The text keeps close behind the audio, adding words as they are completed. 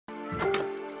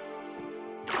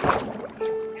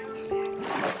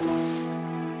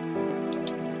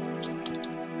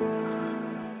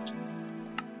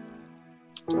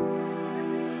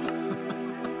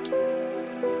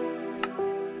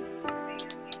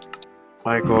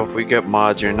Michael, if we get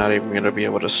mods, you're not even gonna be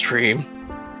able to stream.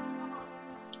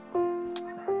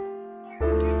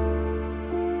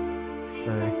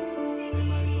 Sorry.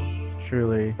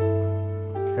 Truly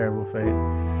terrible fate.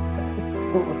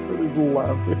 He's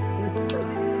laughing.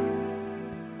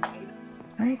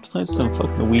 I plant some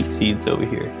fucking wheat seeds over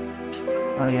here.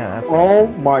 Oh yeah, that's Oh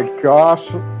my gosh.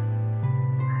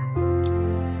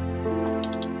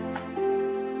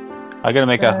 I gotta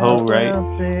make a hoe, right?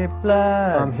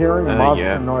 I'm hearing monster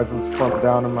yeah. noises from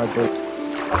down in my bed.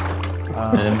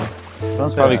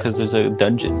 That's probably because there's a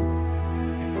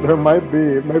dungeon. There might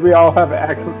be. Maybe I'll have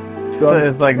access.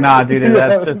 It's like, nah, dude,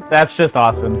 that's just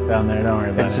awesome down there. Don't worry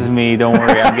about It's it. just me. Don't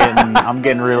worry. I'm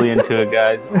getting really into it,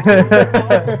 guys.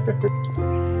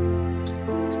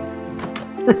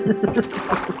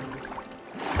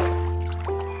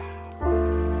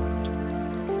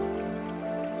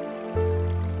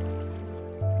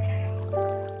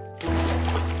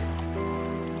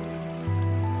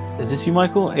 Is this you,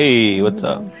 Michael? Hey, what's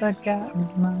up?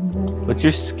 What's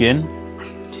your skin?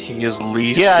 He is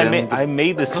least. Yeah, I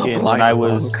made the skin when I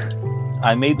was.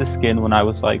 I made the skin when I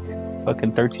was like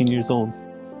fucking 13 years old.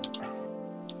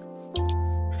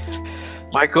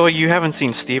 Michael, you haven't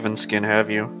seen Steven's skin, have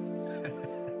you?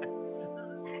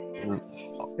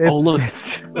 Oh look!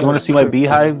 You want to see my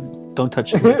beehive? Don't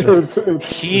touch it.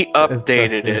 He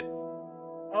updated it.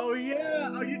 Oh yeah!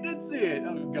 Oh, you did see it.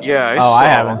 Oh, God. Yeah, I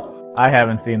Oh, saw. I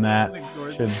haven't seen that.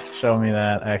 Should show me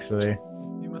that actually.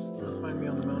 You must find me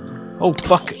on the mountain. Oh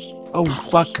fuck! Oh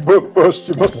fuck! But first,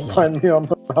 you must find me on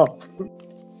the mountain.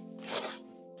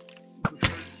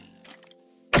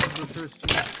 The first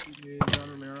John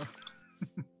Romero.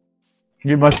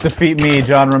 You must defeat me,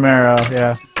 John Romero.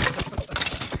 Yeah.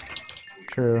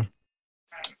 True.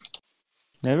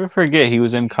 Never forget he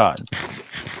was in COD.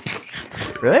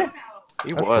 Really?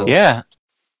 He That's was. cool. Yeah.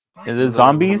 The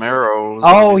zombies.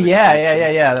 Oh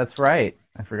yeah. That's right.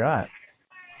 I forgot.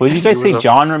 What did you guys He say, was a-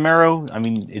 John Romero? I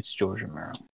mean, it's George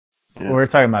Romero. Yeah. Well, we're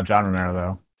talking about John Romero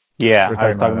though. Yeah, We're I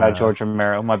was talking talking about about, George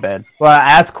Romero. My bad. Well,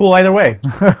 that's cool either way.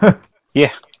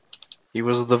 Yeah. He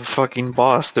was the fucking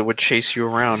boss that would chase you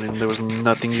around, and there was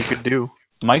nothing you could do.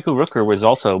 Michael Rooker was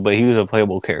also, but he was a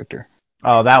playable character.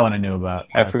 Oh, that one I knew about.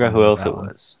 I forgot who else it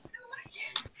was.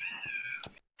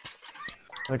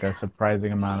 Like a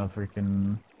surprising amount of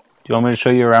freaking Do you want me to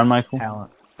show you around, Michael?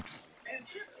 talent.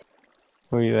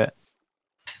 Where are you at?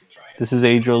 This is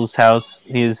Adriel's house.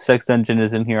 His sex dungeon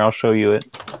is in here. I'll show you it.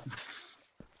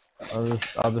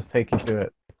 I'll just take you to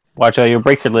it. Watch out, you'll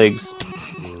break your legs.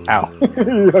 Ow.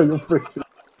 Yeah, you'll break it.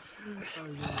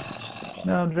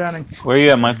 No, I'm drowning. Where are you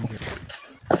at, Michael?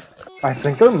 I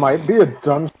think there might be a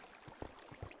dungeon.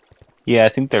 Yeah, I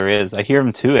think there is. I hear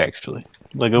him too, actually.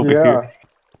 Like over Yeah. here.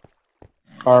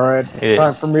 Alright, it's It time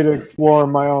is. for me to explore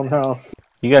my own house.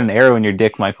 You got an arrow in your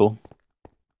dick, Michael.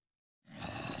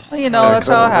 Well, you know, Yeah, that's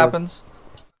how it that happens.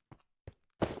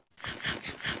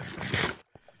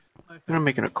 I'm gonna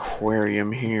make an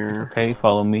aquarium here. Okay,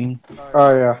 follow me.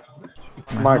 Oh yeah,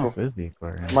 My Michael. house is the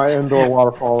aquarium. my indoor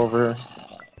waterfall over here.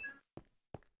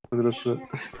 Look at this shit.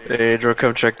 Hey, Adriel,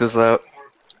 come check this out.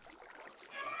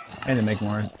 I need to make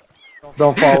more.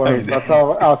 Don't follow him. That's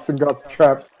how Austin got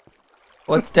trapped.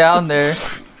 What's down there?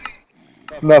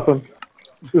 Nothing.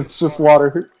 It's just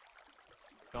water.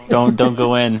 Don't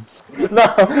go in.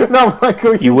 No,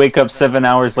 Michael. You wake up 7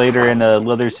 hours later in a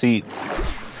leather seat.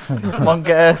 Monk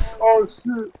ass. Oh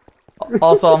shit.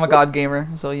 Also, I'm a god gamer,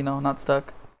 so you know, not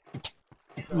stuck.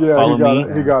 Yeah, Follow he got me.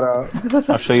 it. He got out.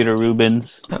 I'll show you the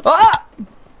Rubens. Ah!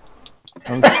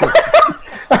 Oh, shit.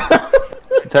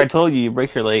 So I told you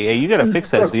break your leg. Hey, you gotta fix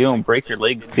that so you don't break your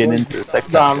legs getting into the sex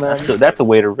Nah, dungeon. man. So that's a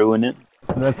way to ruin it.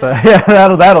 That's a yeah.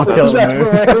 That'll kill That's the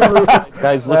mood. right.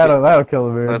 Guys, look That'll kill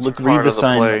the mood. That's Look, part read of the the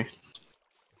sign. play.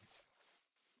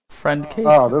 Friend cake.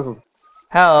 Oh, this is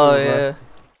Hell this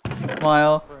yeah. is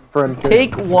Smile. friend cake.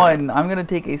 Take one. I'm gonna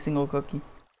take a single cookie.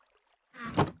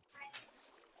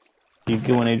 You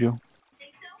get one, Adriel.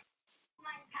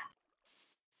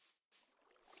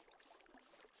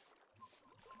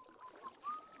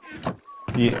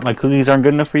 Yeah, my cookies aren't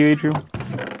good enough for you, Adriel?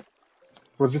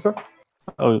 What did you say?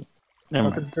 Oh, never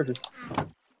I'll take mind. a cookie.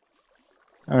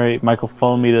 Alright, Michael,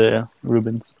 follow me to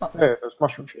Rubens. Hey, there's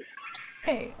mushroom cake.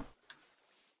 Hey.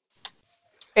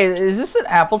 Hey, is this an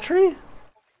apple tree?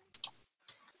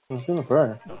 I was gonna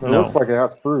say. It No. looks like it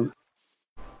has fruit.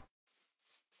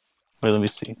 Wait, let me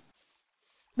see.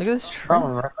 Look at this tree. That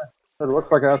one right It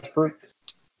looks like it has fruit.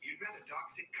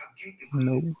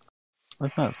 No.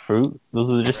 That's not fruit. Those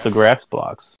are just the grass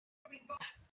blocks.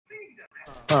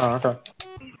 Oh, okay.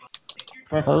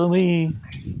 Follow me.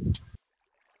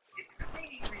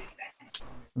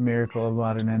 Miracle of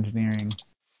modern engineering.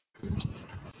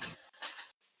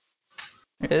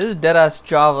 Yeah, this is deadass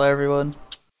Java, everyone.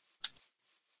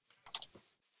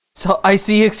 So I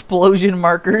see explosion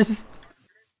markers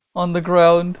on the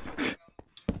ground.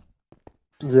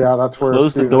 Yeah, that's where. Close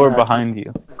the Steven door has behind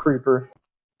you. Creeper.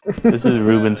 This is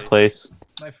Ruben's place.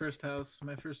 My first house,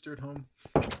 my first dirt home.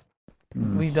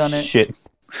 We've done it. Shit.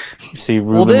 You see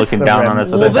Will Ruben this- looking down on us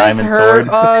with Will a this diamond hurt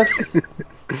sword. us?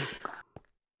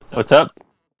 What's up?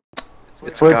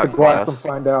 It's Break got the glass glass.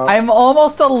 and find out. I'm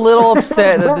almost a little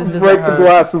upset that this doesn't Break the hurt.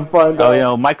 glass and find Oh, out. you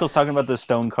know, Michael's talking about the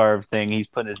stone carved thing. He's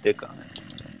putting his dick on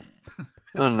it.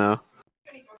 Oh no.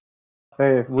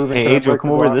 Hey, Ruben, Hey, can I Adriel, break come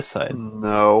the over glass? this side.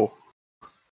 No.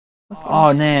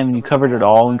 Oh, damn, you covered it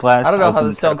all in glass? I don't know was how gonna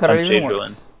the stone cutter punch even Adriel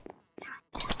works.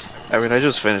 I mean, I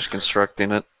just finished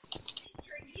constructing it.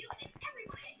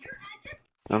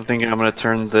 I'm thinking I'm gonna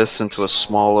turn this into a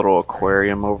small little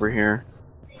aquarium over here.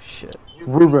 Shit.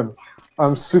 Ruben,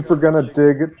 I'm super gonna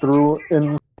dig through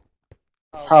in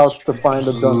house to find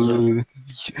a dungeon.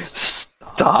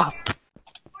 Stop!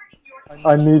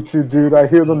 I need to, dude. I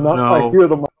hear them. No. I hear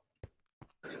them.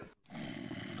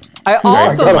 I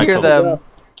also gotta hear come them.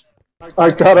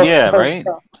 I gotta. Yeah, right?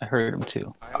 I heard him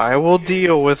too. I will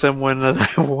deal with him when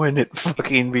when it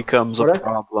fucking becomes a Okay.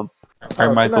 problem.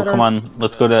 Alright, Michael, come on.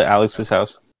 Let's go to Alex's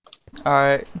house.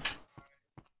 Alright.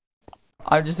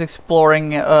 I'm just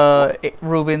exploring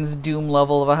Ruben's Doom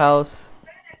level of a house.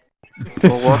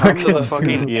 Well, welcome to the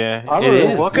fucking. Yeah, I'm it gonna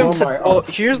is. Welcome Blow to. my Well, own-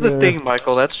 here's the Yeah. thing,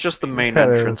 Michael. That's just the main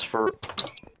Hello. entrance for.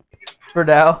 For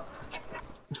now.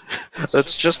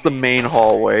 That's just the main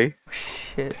hallway.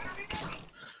 Shit.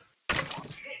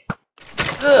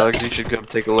 Alex, you should come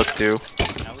take a look too.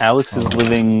 Alex is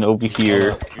living over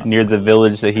here near the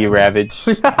village that he ravaged.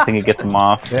 I think it gets him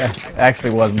off. Yeah,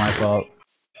 actually was my fault.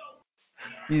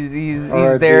 He's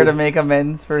Alright, there dude. to make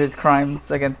amends for his crimes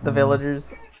against the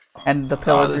villagers and the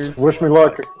pillagers. Wish me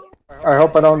luck. I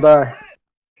hope I don't die.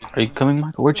 Are you coming,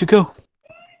 Michael? Where'd you go?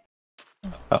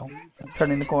 Oh.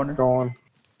 Turning the corner. Going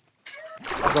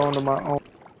to my own.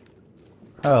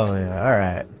 Oh yeah,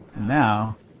 alright.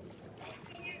 Now,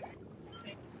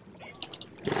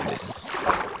 Here it is.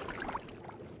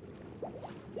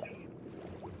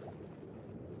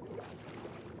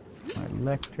 my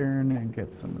lectern and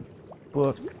get some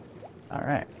book.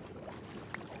 Alright.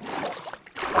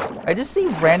 I just see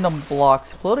random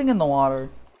blocks floating in the water.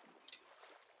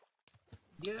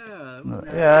 Yeah.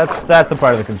 Yeah, that's a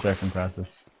part of the construction process.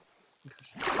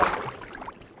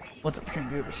 What's up here,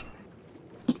 viewers?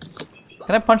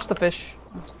 Can I punch the fish?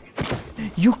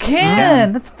 You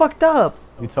can! That's fucked up!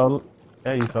 You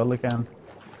totally can.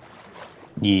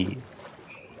 Yeah.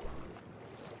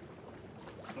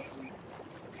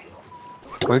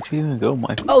 Where'd you even go,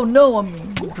 Michael? Oh no,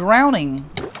 I'm drowning.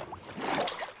 Yeah,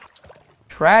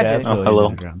 Tragic. it's really hello.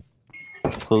 underground.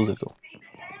 Close the door.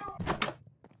 Get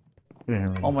in here,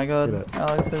 Ruben. Oh my Get god, it.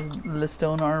 Alex has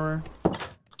Listone armor.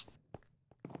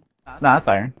 Nah, it's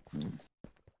iron.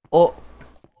 Oh,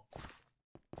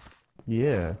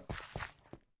 Yeah.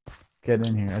 Get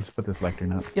in here. I just put this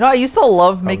lectern up. you know, I used to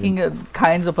love making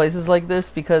kinds of places like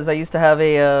this because I used to have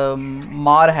a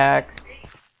mod hack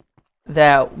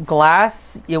that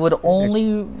glass, it would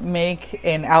only make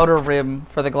an outer rim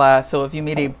for the glass. So if you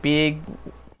made a big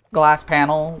glass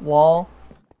panel wall,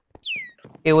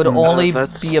 it would only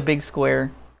that's- be a big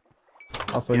square.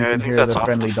 Also, Yeah, I you can think hear that's the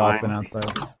friendly Optifine. dolphin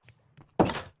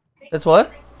outside. That's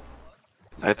what?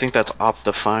 I think that's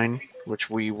Optifine, which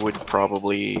we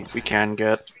can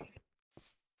get.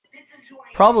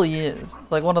 Probably is.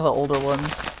 It's like one of the older ones.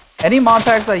 Any mod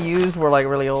packs I used were like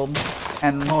really old.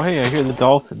 And Oh, hey, I hear the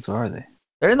dolphins. Where are they?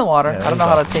 they're in the water. Yeah, I don't know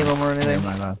how to tame them or Never anything.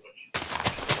 mind that.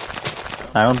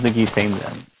 I don't think you tamed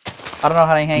them. I don't know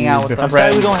how to hang out with I'm them.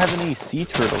 I'm sad we don't have any sea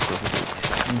turtles over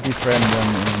here. You befriend them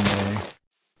in a...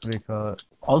 What do you call it?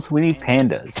 Also, we need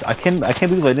pandas. I can't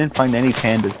believe I didn't find any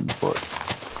pandas in the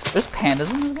forest. There's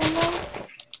pandas in this game now?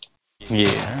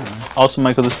 Yeah. Also,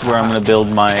 Michael, this is where I'm gonna build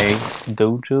my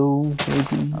dojo,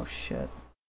 maybe? Oh shit.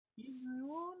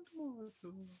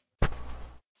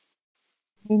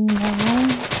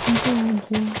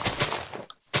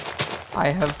 I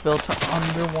have built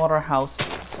underwater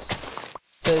houses.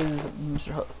 Says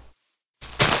Mr. Hook.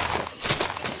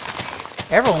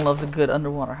 Everyone loves a good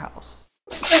underwater house.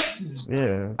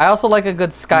 Yeah. I also like a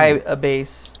good sky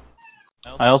base.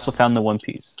 I also found the One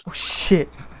Piece. Oh shit.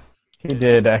 He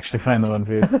did actually find the One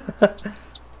Piece.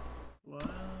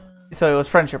 So it was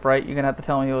friendship, right? You're gonna have to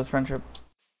tell me it was friendship.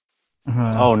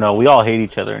 Oh no, we all hate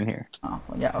each other in here. Oh,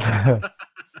 well, yeah. Okay.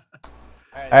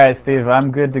 Alright, Steve,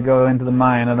 I'm good to go into the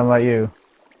mine. I don't know about you.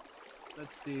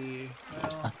 Let's see.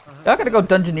 Well, Y'all gotta go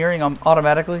dungeoneering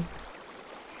automatically.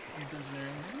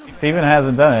 engineering. Steven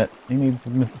hasn't done it. He needs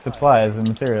supplies and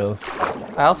materials.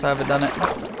 I also haven't done it.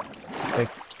 I'm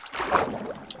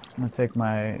gonna take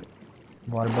my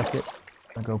water bucket.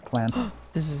 I'll go plant.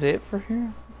 This is it for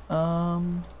here?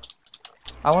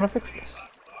 I want to fix this.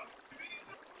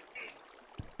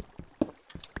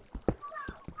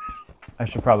 I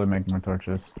should probably make more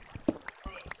torches.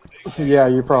 Yeah,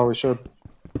 you probably should.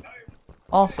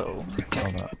 Also,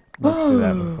 Hold up. Let's do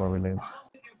that before we leave.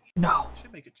 no.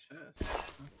 Should make a chest.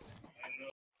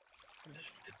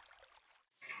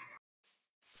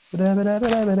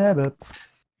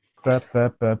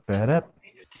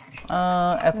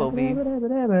 FOV.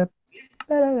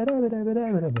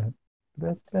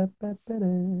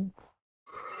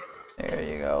 There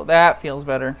you go. That feels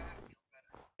better.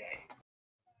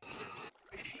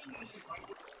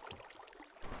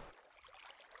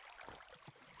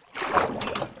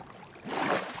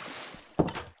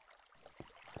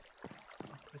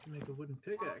 I can make a wooden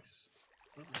pickaxe.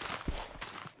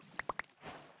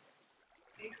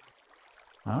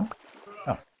 Huh?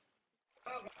 Oh.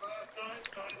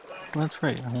 That's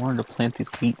right. I wanted to plant these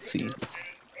wheat seeds.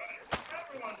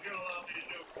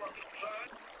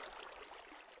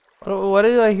 What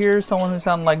did I hear? Someone who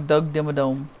sounded like Doug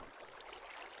Dimmadome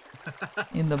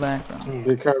in the background.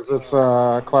 Because it's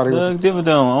cloudy. Doug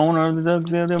Dimmadome, owner of the Doug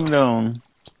Dimmadome.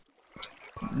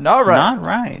 Not right. Not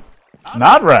right.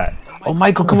 Not right. Oh,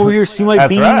 Michael, come over here. See my That's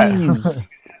bees. right.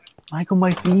 Michael,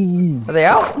 my bees. Are they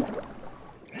out?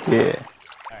 Yeah.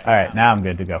 Alright, now I'm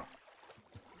good to go.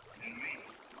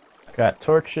 Got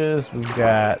torches, we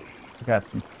got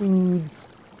some foods.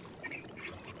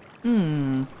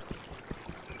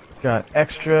 Got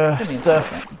extra Give me a stuff.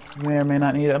 second. May or may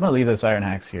not need it. I'm gonna leave this iron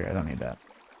axe here. I don't need that.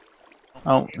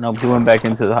 Oh, no, he went back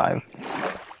into the hive.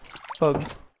 Bug.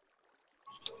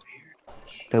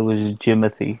 That was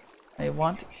Jimothy. I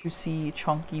want to see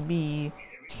Chunky Bee.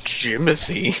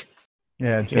 Jimothy.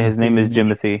 Yeah, Yeah, his name is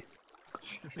Jimothy.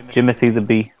 Jimothy the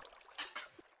bee.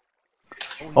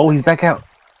 Oh, he's back out.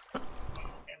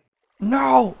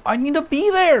 No! I need a bee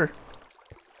there!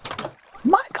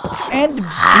 Michael! And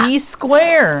B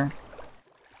square!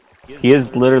 He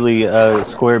is literally a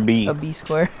square bee. A B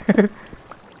square.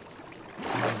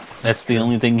 That's the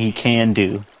only thing he can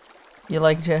do. You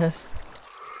like jazz?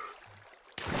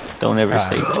 Don't ever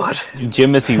say God. that.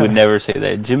 Jimothy would never say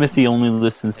that. Jimothy only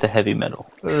listens to heavy metal.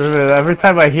 Every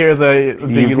time I hear the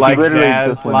you like literally jazz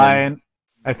just went line,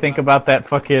 I think about that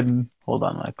fucking Hold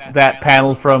on, Michael. that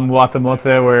panel from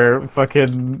Watamote where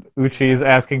fucking Uchi's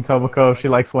asking Tomoko if she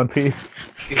likes One Piece.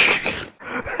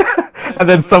 And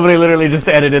then somebody literally just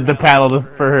edited the panel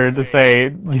for her to say,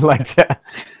 you like jazz?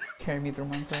 Carry me through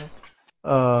Minecraft.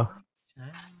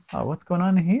 Oh, what's going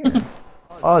on here?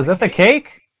 Oh, is that the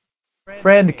cake?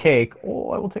 Friend cake. Oh,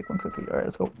 I will take one quickly. Alright,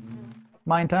 let's go.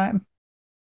 Mine time.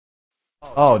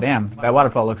 Oh, damn. That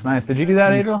waterfall looks nice. Did you do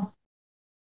that, Adriel?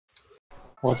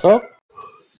 What's up?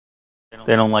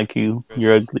 They don't like you.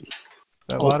 You're ugly.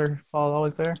 That waterfall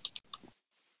always there?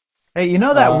 Hey, you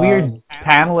know that weird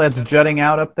panel that's jutting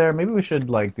out up there? Maybe we should,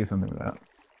 like, do something with that.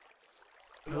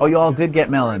 Oh, you all did get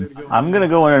melons. I'm gonna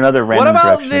go in another What random about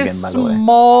direction this again, by the way.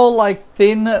 small, like,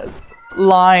 thin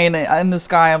line in the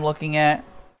sky I'm looking at?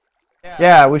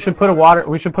 Yeah, we should put a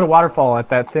waterfall at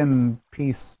that thin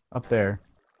piece up there.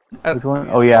 Which one?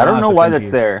 Oh yeah, I don't Not know the why thin that's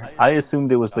piece. there. I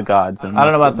assumed it was the gods. And I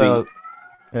don't know left about it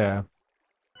the... Yeah.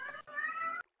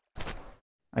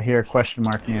 I hear a question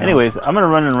mark be. meow. Anyways, I'm gonna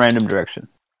run in a random direction.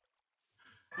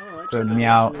 Oh, It's a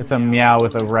meow. It's a meow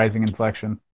with a rising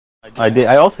inflection.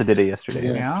 I also did it yesterday.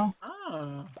 Yeah. Meow?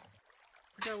 Ah.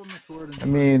 I forgot what my coordinates I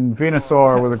mean,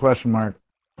 Venusaur with a question mark.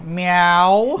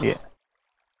 Meow. Yeah.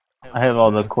 I have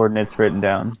all the coordinates written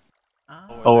down. Ah.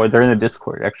 Oh, they're in the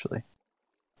Discord actually.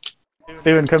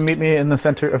 Steven, come meet me in the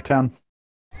center of town.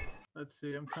 Let's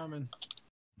see, I'm coming.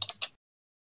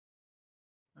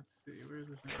 Let's see, where is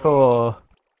this thing? Cool.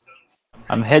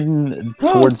 I'm heading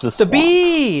towards the The swamp.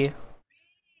 bee!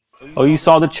 Oh, you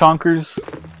saw the chonkers?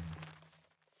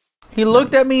 He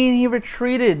looked at me and he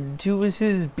retreated to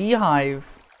his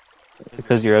beehive.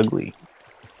 Because you're ugly.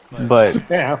 But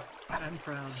Yeah. I'm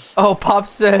proud. Oh, Pop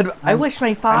said, I wish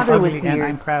my father was And I'm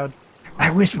here. proud. I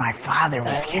wish my father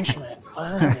was here.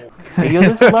 hey, yo,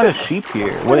 there's a lot of sheep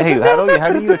here. What? Hey, how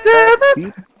do you attack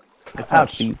sheep? It's not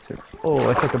seeds, sir. Oh,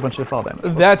 I took a bunch of fall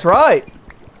damage. That's right.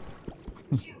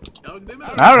 Doug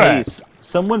Dimmadome. All Hey, right.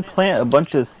 someone plant a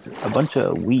bunch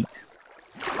of wheat.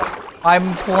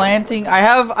 I'm planting. I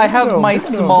have my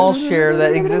small share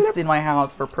that exists in my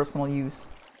house for personal use.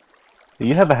 Do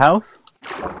you have a house?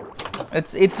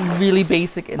 It's really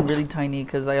basic and really tiny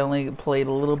because I only played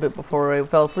a little bit before I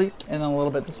fell asleep and then a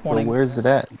little bit this morning. Well, where's it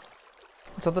at?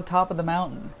 It's at the top of the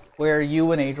mountain where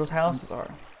you and Angel's houses are.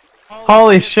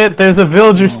 Holy shit! There's a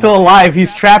villager still alive.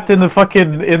 He's trapped in the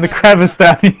crevice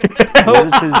down here. What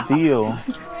is his deal?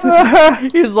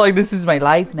 He's like, this is my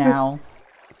life now.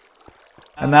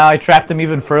 And now I trapped him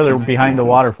even further behind the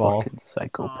waterfall. Fucking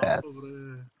psychopaths.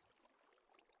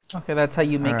 Okay, that's how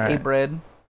you make a bread.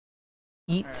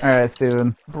 Eat. Alright,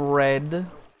 Steven. Bread.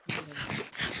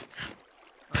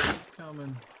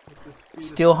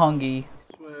 Still hungry.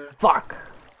 Fuck.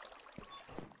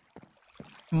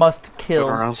 Must kill.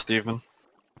 Turn around, Steven.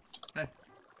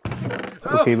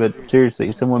 Okay, but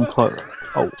seriously, someone put...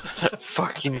 Oh. That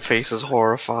fucking face is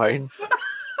horrifying.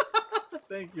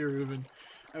 Thank you, Ruben.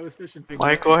 I was fishing.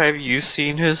 Michael, have you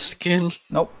seen his skin?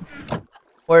 Nope.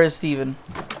 Where is Steven?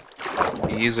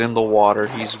 He's in the water.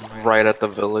 He's right at the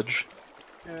village.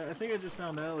 I think I just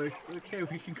found Alex. Okay,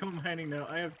 we can go mining now.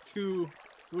 I have 2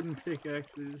 wooden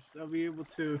pickaxes. I'll be able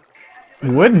to...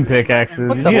 Wooden pickaxes?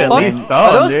 What You the need fuck? at least stone,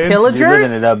 Are those dude. pillagers? You're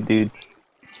living it up, dude.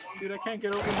 Dude, I can't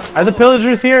get over my Are the wall.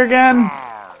 pillagers here again?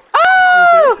 Ah!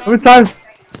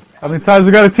 How many times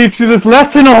we gotta teach you this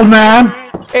lesson, old man?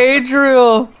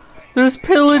 Adriel! There's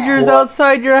pillagers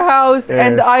outside your house,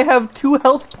 and I have 2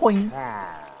 health points.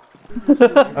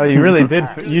 Oh, you really did.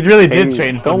 You really did Hey,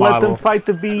 change don't the let model. them fight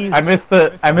the bees. I missed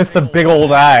the big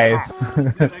old eyes.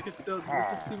 I can still...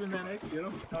 This is Steven Man X,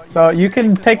 yo. So you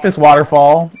can take this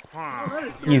waterfall.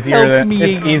 Easier Help than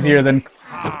me. it's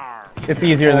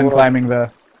easier than climbing the.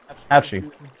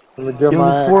 Ouchie. Yo,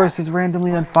 this forest is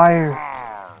randomly on fire.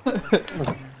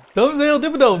 Thank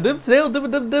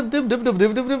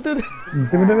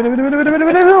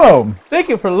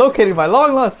you for locating my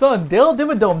long lost son, Dale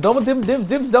Dimmadome. Dale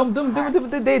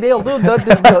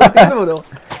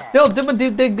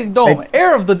Dimmadome,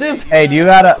 heir of the dim. Hey, do you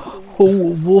got a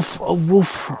wolf?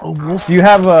 Do you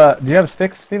have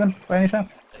sticks, Steven, by any chance?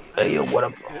 Hey, what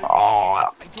up?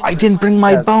 Oh, I didn't bring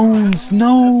my bones.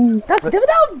 No. That's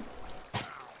Dimmadome.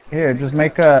 Here, just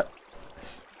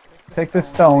take this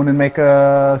stone and make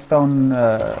a stone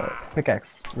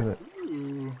pickaxe with it.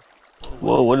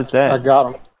 Whoa, what is I that?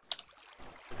 got him.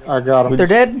 They're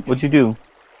dead. What'd you do?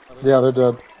 Yeah, they're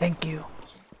dead. Thank you.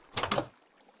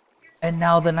 And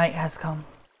now the night has come.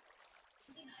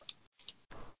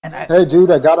 And Hey,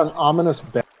 dude, I got an ominous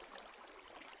banner.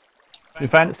 You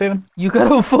find it, Steven? you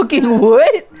got a fucking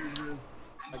what?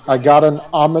 I got an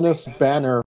ominous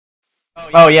banner.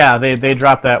 Oh yeah, they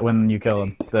drop that when you kill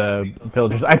them. The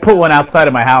pillagers. I put one outside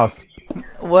of my house.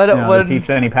 What? To teach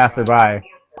any passerby.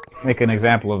 Make an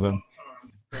example of them.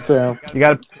 Damn. You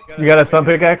got a stone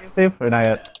pickaxe, Steve, or not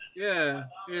yet? Yeah,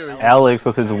 here we go. Alex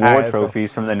with his war Alright,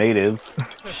 trophies from the natives.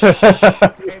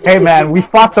 Hey man, we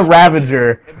fought the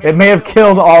Ravager. It may have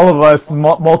killed all of us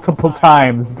multiple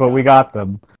times, but we got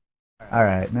them.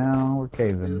 Alright, now we're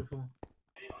caving.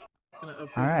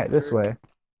 Alright, this way.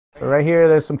 So right here,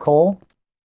 there's some coal.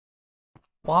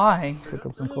 Why? Pick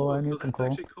up some coal. I need some That's coal.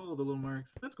 actually cool, the little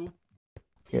marks. That's cool.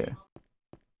 Yeah.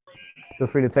 Feel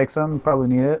free to take some. You probably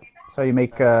need it. So you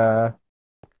make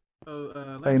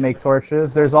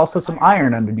torches. There's also some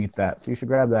iron underneath that, so you should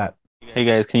grab that. Hey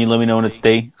guys, can you let me know when it's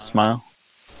day? Smile.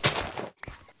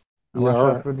 Watch out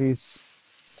alright. for these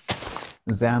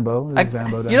Zambo. There's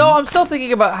Zambo down You know, I'm still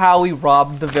thinking about how we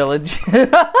robbed the village.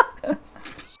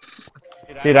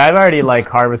 Dude, I've already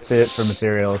harvested it for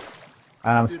materials.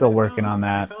 And I'm still working on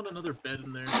I that. found another bed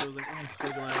in there, so I was like, oh, I'm so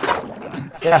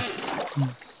glad. Yeah.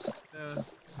 Yeah.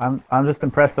 I'm just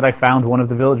impressed that I found one of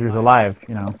the villagers alive,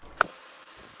 you know.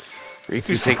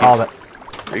 Riku's Call that.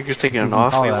 taking an can call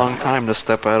awfully that. long time to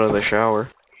step out of the shower.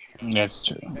 That's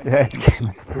true. Yeah, it came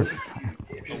at the perfect time.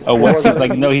 Oh, what's his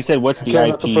no? He said, "What's the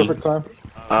Came at the perfect IP?" time.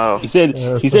 Oh, He said,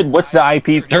 "What's the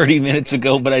IP?" 30 minutes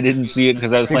ago, but I didn't see it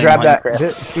because I was You playing grab that.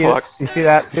 Minecraft. You see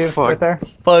that, Steve, Fuck. right there?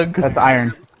 Bug. That's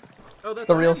iron. Oh, that's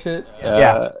The real shit.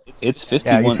 Yeah. It's Yeah,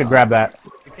 51. you could grab that.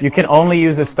 You can only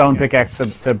use a stone pickaxe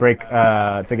to break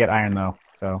to get iron though.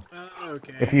 So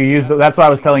okay. if you use that's why I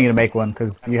was telling you to make one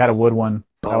because you had a wood one.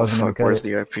 I oh wasn't gonna fuck, cut where's it.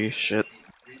 the IP? Shit.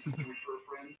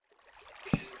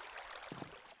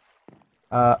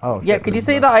 Oh. Yeah, shit, could you there's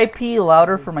say no- the IP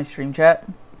louder for my stream chat?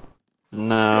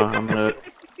 No, I'm gonna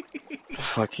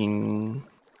fucking.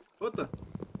 What the?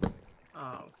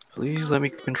 Oh. Please let me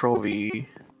control V.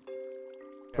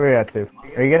 Where are you at, Steve?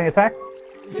 Are you getting attacked?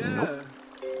 Yeah.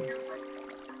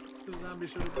 It's a zombie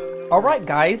show that doesn't know. Alright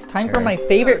guys, time for my There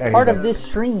favorite you part go. of this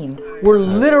stream. We're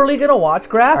literally gonna watch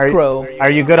grass grow.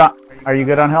 Are you good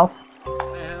on health?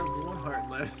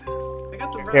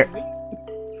 got some Here. ramen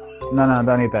meat. No,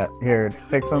 don't eat that. Here,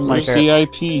 take some of my Where's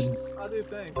carrots. CIP? Oh, dude,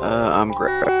 thanks. I'm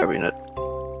grabbing it.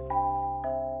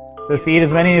 Just eat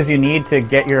as many as you need to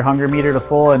get your hunger meter to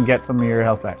full and get some of your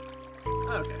health back.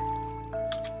 Okay.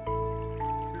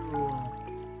 Cool.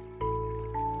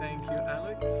 Thank you,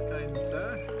 Alex, kind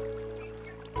sir.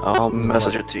 I'll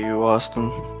message it to you, Austin.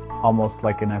 Almost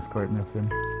like an escort mission.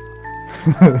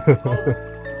 Not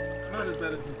as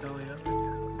bad as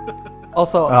Italian.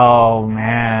 Also, Oh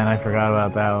man, I forgot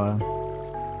about that one.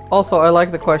 also, I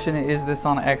like the question: is this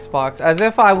on Xbox? As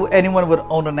if anyone would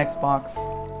own an Xbox.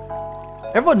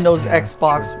 Everyone knows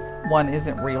Xbox One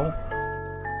isn't real.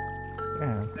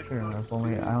 Yeah, it's true.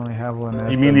 I only have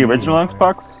one. You mean the original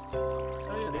Xbox?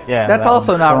 Yeah, That's that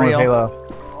also one. not The one with real. Halo.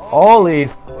 Holy,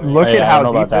 look Hey, at I how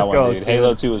don't know deep about that this one, goes. dude.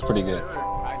 Halo 2 was pretty good.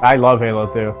 I love Halo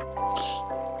 2.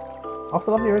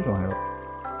 Also love the original Halo.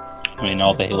 I mean,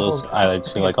 all the Halos, I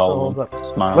actually like all of them.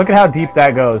 Smile. Look at how deep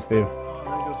that goes, Steve. Oh,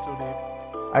 that goes so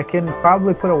deep. I can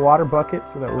probably put a water bucket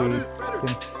so that Oh, we dude, it's better.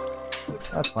 can...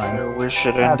 That's I fine. wish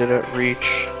it ended at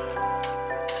Reach.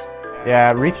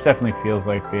 Yeah, Reach definitely feels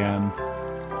like the end.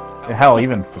 Hell,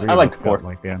 even 3 I liked felt 4.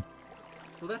 like the end.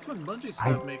 Well, that's when Bungie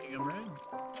stopped making them, right?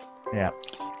 Yeah.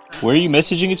 Where are you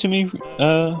messaging it to me?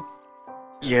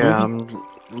 Yeah, I'm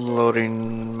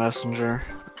loading Messenger.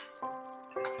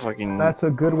 Fucking. That's a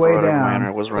good way for whatever down. manner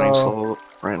it was running So- slow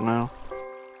right now.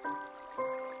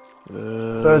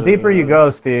 So the deeper you go,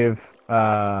 Steve,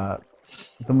 the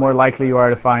more likely you are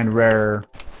to find rare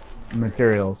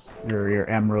materials. Your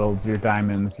emeralds, your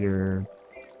diamonds, your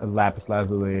lapis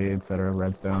lazuli, etc.,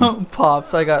 redstone.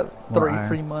 Pops, I got More 3 iron.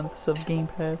 free months of Game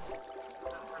Pass.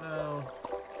 No.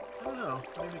 I don't know.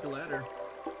 How do you make a ladder?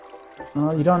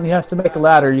 Well, you don't have to make a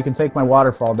ladder. You can take my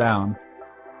waterfall down.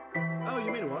 Oh,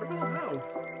 you made a waterfall?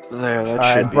 No. There, that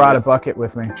I should be brought a it. bucket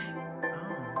with me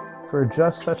Oh. for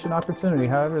just such an opportunity.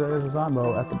 However, there is a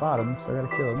Zombo at the bottom, so I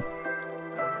gotta kill him.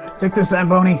 Alright. Take this,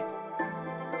 Zamboni!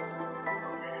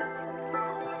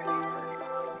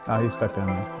 Oh, he's stuck down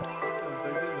there.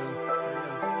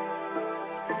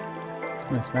 I'm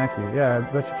gonna smack you. Yeah,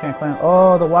 I bet you can't climb.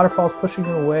 Oh, the waterfall's pushing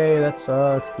you away. That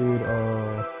sucks, dude.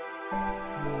 Oh.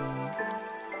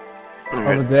 Alright,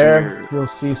 Over it's there, you'll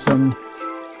see some.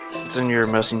 It's in your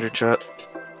messenger chat.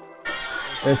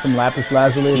 There's some lapis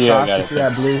lazuli Yeah, I across.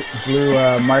 got You it. see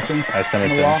that blue markings I sent on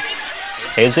it the to wall? him.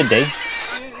 Hey, is it day?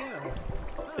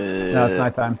 No, it's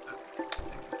nighttime.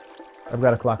 I've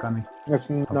got a clock on me. It's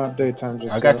not daytime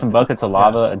just I got yet. some buckets of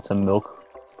lava and some milk,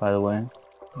 by the way,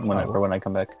 when I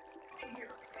come back.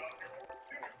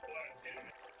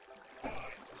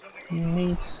 You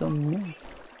need some milk.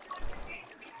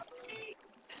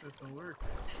 This will work.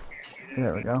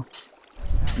 There we go.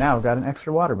 Now I've got an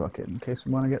extra water bucket in case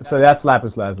we want to get. So that's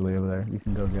lapis lazuli over there. You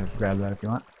can go grab that if you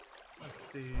want.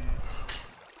 Let's see.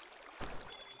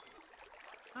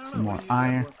 I don't Some know, more what do you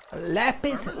iron. want?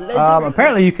 Lapis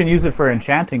Apparently you can use it for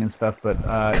enchanting and stuff, but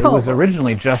it was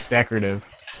originally just decorative.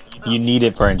 You need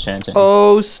it for enchanting.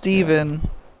 Oh, Steven.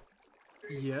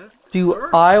 Yes. Do sir?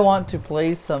 I want to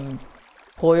play some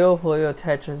Puyo Puyo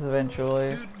Tetris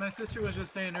eventually? Dude, my sister was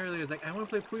just saying earlier, like, I want to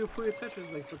play Puyo Puyo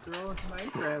Tetris, like, but they're all into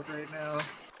Minecraft right now.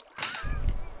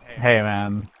 Hey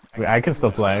man, I can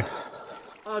still play.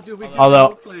 Oh, dude, we can Although-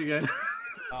 play again.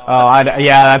 Oh,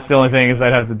 yeah, that's the only thing is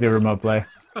I'd have to do remote play.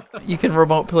 You can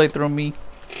remote play through me,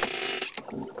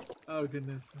 Oh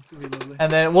goodness, that's gonna be lovely.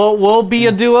 and then we'll be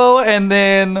a duo, and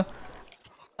then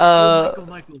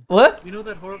Michael, what? you know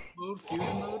that horror mode,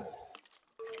 fusion mode?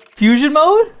 Fusion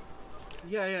mode?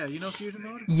 Yeah, you know fusion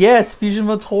mode? Yes, fusion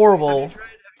mode's horrible. Have you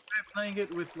tried playing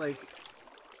it with like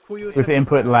Puyo With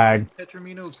input lag.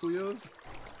 Tetramino Puyos?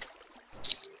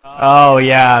 Oh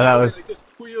yeah, that was Like just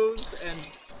Puyos and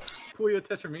Puyo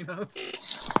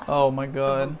Tetraminos. Oh my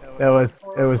god. it was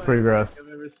pretty gross.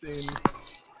 I've ever seen.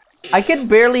 I can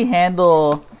barely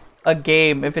handle a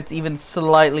game if it's even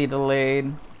slightly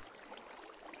delayed.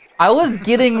 I was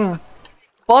getting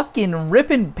fucking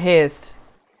ripping pissed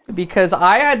because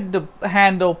I had to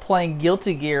handle playing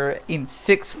Guilty Gear in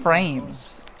 6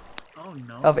 frames Oh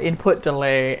no. of input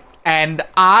delay, and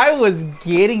I was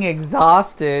getting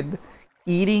exhausted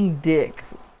eating dick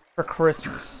for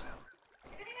Christmas.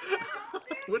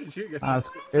 What did you get?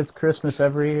 It's Christmas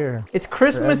every year. It's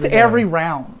Christmas every day. every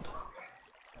round.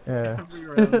 Yeah. Every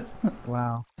round.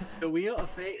 Wow. The wheel of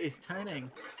fate is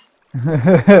turning.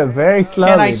 Very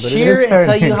slowly. Can I but it cheer is and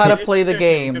tell you turning. how to play the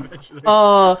game? Eventually.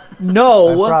 I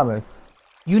No. promise.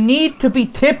 You need to be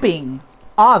tipping,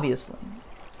 obviously.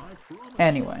 I promise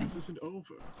Anyway. This isn't over.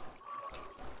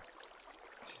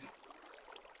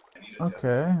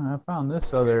 Okay, I found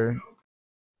this other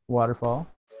waterfall.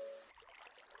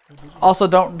 Also,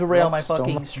 don't derail my Still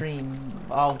fucking not- stream.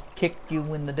 I'll kick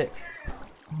you in the dick.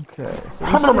 Okay, so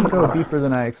this didn't go deeper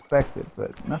than I expected,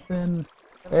 but nothing.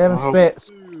 We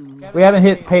haven't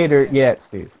hit pay dirt yet,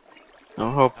 Steve.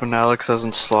 I'm hoping Alex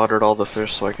hasn't slaughtered all the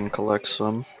fish so I can collect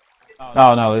some.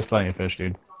 Oh no, there's plenty of fish,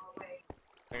 dude.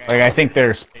 Like I think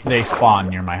they spawn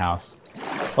near my house.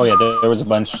 Oh yeah, there was a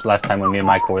bunch last time when me and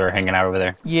Michael were hanging out over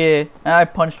there. Yeah, I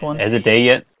punched one. Is it day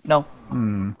yet? No.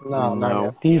 Hmm. No, not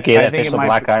yet. Do you get I that think fish it a might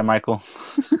black be- eye, Michael?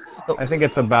 I think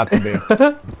it's about to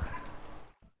be.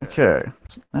 Okay.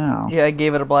 Now, Yeah, I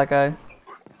gave it a black eye.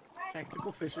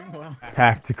 Tactical fishing. Wow.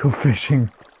 tactical fishing.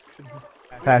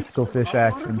 Tactical fish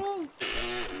action. Waterfalls?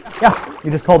 Yeah, you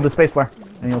just hold the spacebar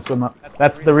and you'll swim up.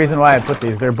 That's the reason why I put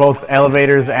these. They're both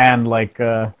elevators and like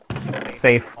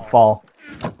safe fall.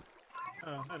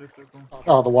 Oh, that is so cool.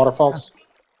 Oh, the waterfalls.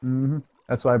 Mm-hmm.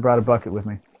 That's why I brought a bucket with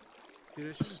me.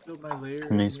 Dude, I should just build my lair.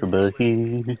 Mr.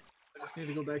 here. Bucky. I just need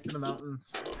to go back to the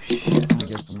mountains.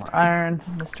 Get some more iron.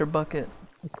 Mr. Bucket.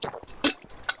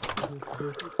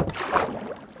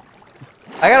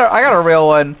 I got a real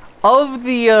one. Of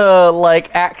the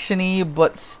like actiony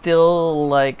but still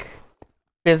like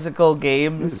physical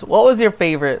games, what was your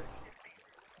favorite?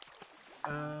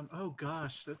 Oh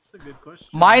gosh, that's a good question.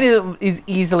 Mine is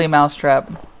easily Mousetrap.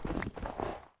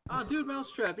 Oh, dude,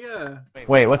 Mousetrap, yeah.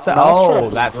 Wait, what's that? Mousetrap's Oh,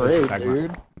 that's what you're great, talking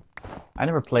about. dude. I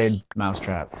never played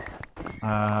Mousetrap.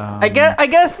 I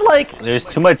guess like There's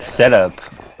too much setup.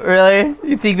 really,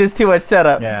 you think there's too much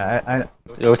setup? Yeah,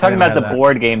 We're talking I about the know that.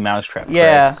 board game Mousetrap.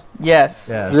 Yeah. correct? Yes.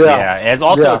 yeah. Yeah. It's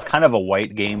also Yeah. it's kind of a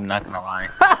white game. Not gonna lie.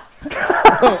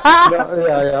 No,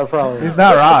 yeah, probably. He's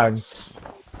not wrong.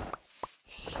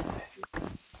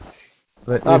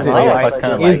 But I is don't it, know, Yeah, I white- but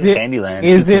kind of like like is it- Candyland.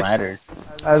 is Shoots and it- ladders.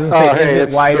 I was Oh, gonna say, hey, is it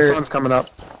it's the wider? sun's coming up.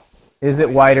 Is it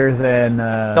wider than?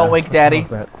 Don't Wake Daddy. what's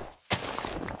that?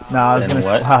 No, I was Than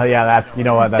gonna. what? Oh yeah, that's you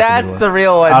know what? That's, a good That's one. the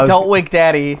real one. I was- Don't Wake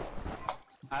Daddy.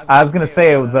 I was gonna say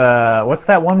the what's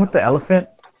that one with the elephant?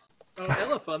 Oh,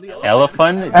 Elephant, the elephant.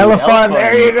 Elephant. Dude, Elephant,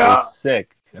 there you go. is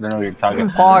Sick. I don't know what you're talking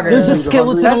about. Pogger. There's a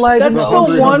skeleton That's The the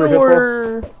Hungry one Hungry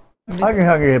where.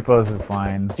 Hungry Hippos is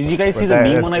fine. Did you guys see But the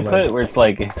that- meme when I that's put where it's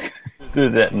like it's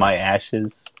that my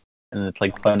ashes and it's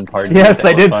like fun party? Yes, with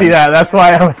I did see elephant? that. That's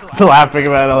why I was laughing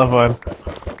about elephant.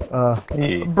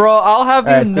 Yeah. Bro, I'll have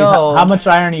you Alright, Steve, know. how much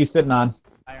iron are you sitting on?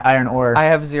 Iron ore. I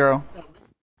have 0.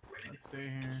 Let's see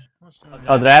here. How much time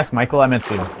Oh, did I ask Michael? I meant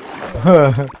Steve.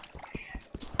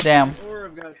 Damn. Or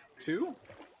I've got 2?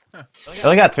 I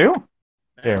only got 2?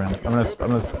 Here, man. I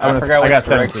forgot I got which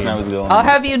direction 17. I was going. I'll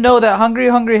have you know that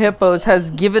Hungry Hippos has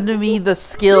given me the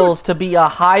skills to be a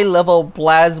high-level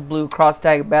BlazBlue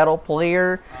cross-tag battle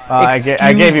player. I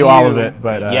gave you all of it,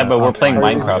 but Yeah, but we're I'll- playing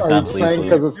Are you, Minecraft are now, you please, saying please.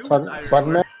 because it's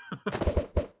Bugman?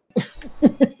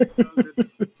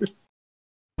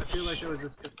 I feel like I was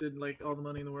just gifted like all the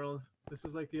money in the world. This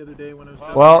is like the other day when I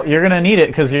was. Well, you're gonna need it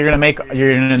because you're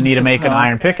gonna need to make an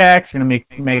iron pickaxe. You're gonna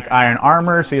make iron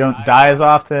armor so you don't die as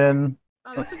often.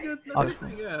 Oh, that's a good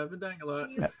thing. Yeah, I've been dying a lot.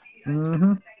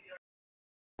 Mm-hmm.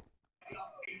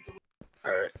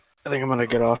 Alright. I think I'm gonna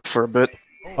get off for a bit.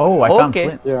 Oh, I found Okay.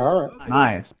 flint. Yeah, alright.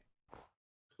 Nice.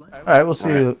 All right, we'll see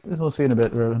you. We'll see you in a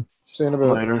bit, Ruben. See you in a bit.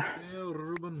 Later. Yeah,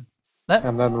 Ruben.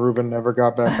 And then Ruben never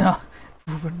got back.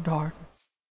 Ruben died.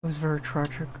 It was very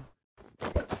tragic.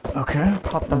 Okay.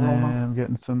 Caught the And Roma. I'm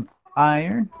getting some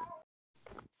iron.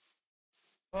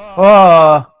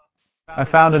 Oh, I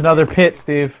found another pit,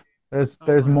 Steve.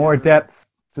 There's more depths.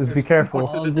 Just be careful.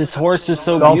 Oh, this horse is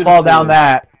so Don't beautiful. fall down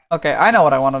that. Okay, I know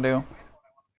what I want to do.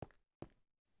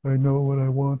 I know what I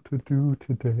want to do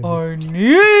today. I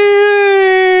need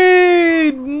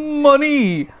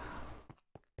money.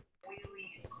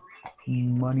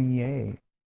 Money, eh?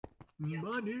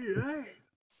 Money, eh?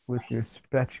 With your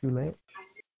spatula.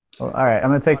 Oh, all right, I'm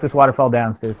gonna take this waterfall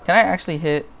down, Steve. Can I actually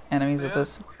hit enemies with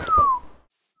this?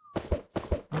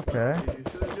 Okay.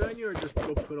 Should I join you or just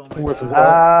go put all my With stuff?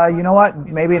 what? You know what?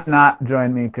 Maybe not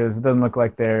join me because it doesn't look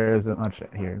like there isn't much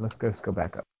here. Let's go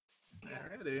back up.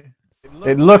 Alrighty.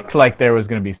 It looked like there was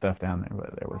gonna be stuff down there, but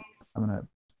there was. I'm gonna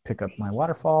pick up my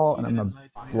waterfall and I'm gonna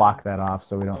block that off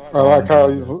so we don't. I like how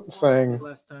he's saying,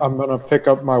 Last time. I'm gonna pick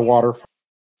up my water.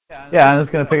 Yeah, I'm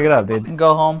just gonna pick it up, dude. And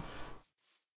go home.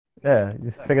 Yeah,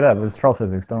 just pick it up. It's troll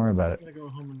physics. Don't worry about I'm it. gonna go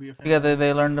home and be a fan. Together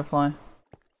they learn to fly.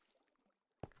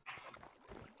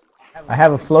 I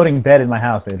have a floating bed in my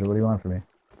house, Adrian. What do you want from me?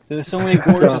 There's so many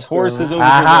gorgeous horses over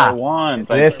Aha. here that I want.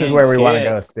 but I This is can't where we want to get.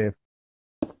 go, Steve.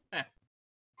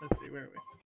 Let's see, where are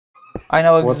we? I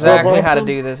know What's up, exactly how to Austin?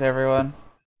 do this, everyone.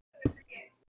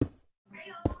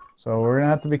 So we're gonna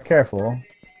have to be careful.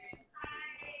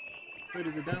 Wait,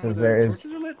 is it down Because where there the is-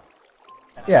 torches are lit?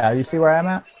 Yeah, you see where I'm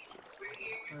at?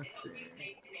 Let's see.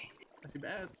 I see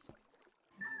bats.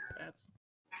 Bats.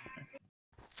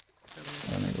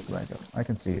 Let me look back up. I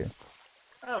can see you.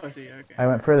 Oh, I see. Okay. I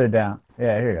went further down.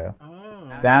 Yeah, here you go.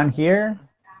 Oh. Down here,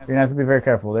 you're gonna have to be very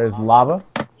careful. There's lava,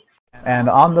 and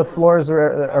on the floors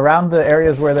around the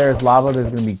areas where there's lava, there's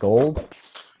gonna be gold.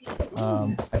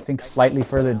 I think slightly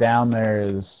further down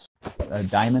there's a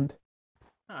diamond.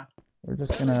 Huh. We're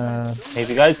just gonna. Hey, if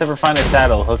you guys ever find a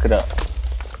saddle, hook it up.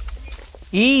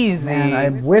 Easy.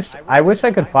 Man, I wish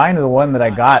I could find the one that I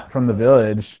got from the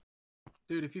village.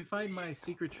 Dude, if you find my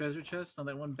secret treasure chest on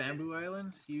that one bamboo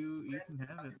island, you can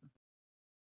have it.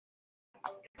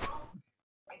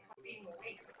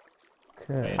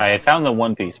 Okay. I found the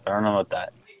One Piece, but I don't know about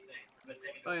that.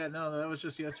 Oh yeah, no, that was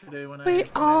just yesterday when I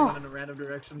Wait, went in a random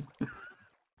direction. I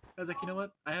was like, you know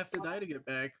what? I have to die to get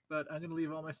back, but I'm gonna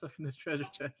leave all my stuff in this treasure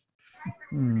chest.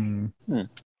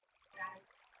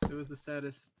 It was the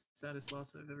saddest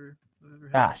loss I've ever had.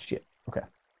 Ah, shit. Okay.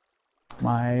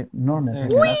 My normal.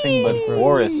 There's nothing but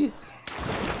forests.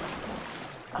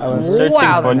 I was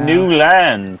Searching for new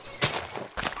lands.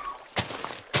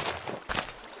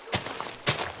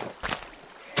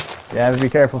 Yeah, have to be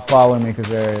careful following me because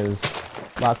there is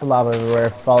lots of lava everywhere.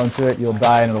 If you fall into it, you'll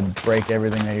die and it'll break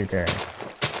everything that you're carrying.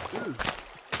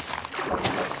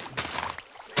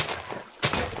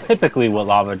 Typically what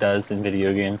lava does in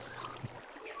video games.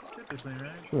 Typically,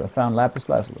 right? Ooh, I found lapis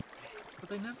lazuli. But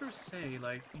they never say,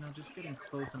 like, you know, just getting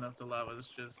close enough to lava is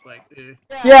just like, eh.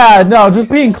 Yeah, no, just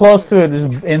being close to it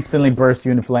just instantly bursts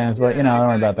you into flames, but you know, don't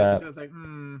worry about that. So it's like,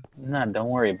 Nah, don't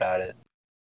worry about it.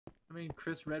 I mean,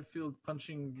 Chris Redfield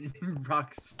punching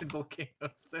rocks in volcanoes.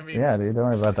 I mean, Yeah, dude, don't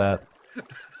worry about that.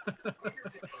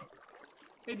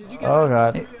 Hey, did you get Oh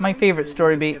god. My favorite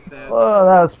story beat. Oh,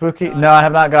 that was spooky. No, I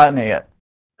have not gotten it yet.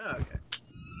 Oh, okay.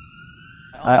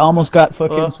 I almost got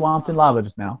fucking swamped in lava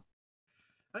just now.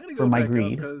 I'm gonna For go my back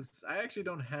greed. because I actually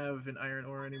don't have an iron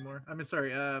ore anymore. I mean,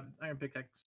 sorry, iron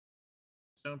pickaxe,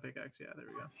 stone pickaxe. Yeah, there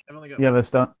we go. I've only got. You have a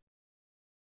stone.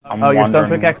 I'm Oh, your stone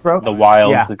wandering pickaxe broke? the wilds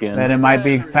Yeah, again. then it might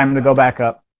be time to go back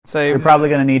up. So You're probably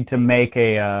gonna need to make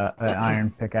an iron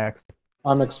pickaxe.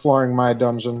 I'm exploring my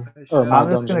dungeon. Or my I'm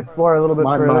just gonna dungeon. explore a little bit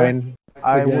My further. mine.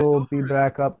 I again. will be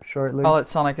back up shortly. I'll let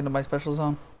Sonic into my special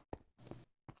zone.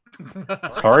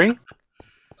 Sorry?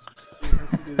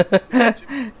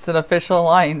 It's an official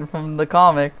line from the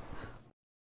comic.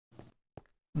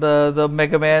 The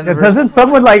Mega Man. Yeah, doesn't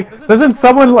someone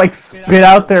like spit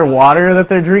out their water that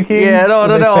they're drinking? Yeah, no.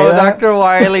 Did they say that? Dr.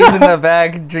 Wily's in the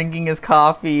back drinking his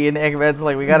coffee, and Eggman's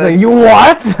like, we He's gotta. like, you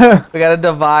what? We gotta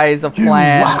devise a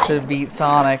plan to beat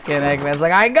Sonic, and Eggman's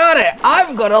like, I got it!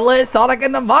 I'm gonna let Sonic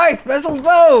into my special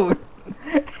zone!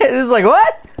 And it's like,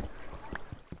 what?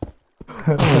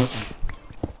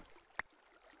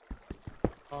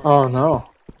 Oh no.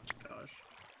 Gosh.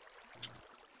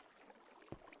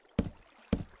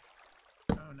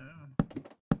 Oh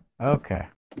no. Okay.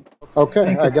 Okay,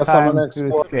 think I it's guess I'm time gonna to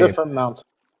explore a escape. different mountain.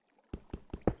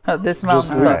 This mountain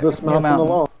Just leave sucks. this New mountain mountain.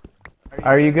 alone.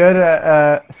 Are you good,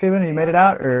 Steven? You made it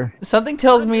out, or Something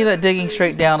tells me that digging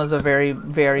straight down is a very,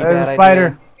 very there's bad a spider?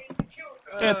 idea.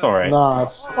 Yeah, it's alright. Nah,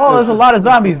 it's. Oh, there's a lot of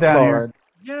zombies down here. alright.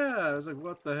 Yeah, I was like,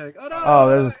 what the heck? Oh no! Oh,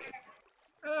 there's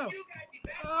Oh,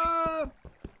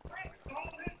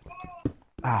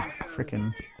 no.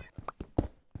 freaking.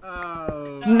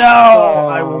 Oh. No,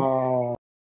 I will. Oh.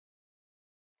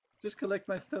 Just collect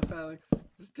my stuff, Alex.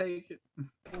 Just take it.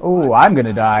 Oh, I'm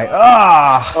gonna die.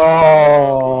 Ah!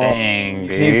 Oh. Dang, He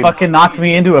dude. fucking knocked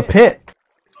me into a pit.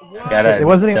 Got a It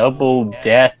wasn't even- double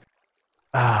death.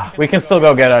 Ah, we can still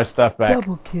go get our stuff back.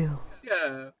 Double kill.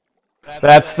 Yeah.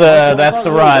 That's the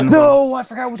run. No, I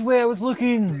forgot which way I was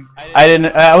looking.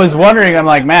 I was wondering. I'm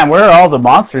like, man, where are all the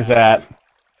monsters at?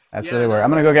 That's Yeah, really weird. no, I'm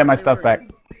gonna go get my they stuff were- back.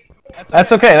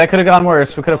 That's okay. That could have gone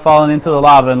worse. We could have fallen into the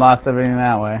lava and lost everything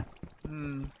that way.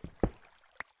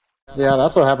 Yeah,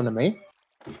 that's what happened to me.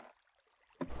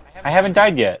 I haven't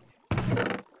died yet.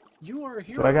 You are a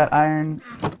hero. So I got iron.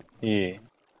 Yeah.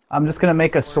 I'm just gonna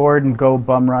make a sword and go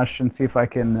bum rush and see if I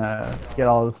can get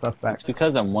all the stuff back. It's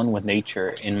because I'm one with nature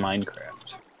in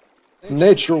Minecraft.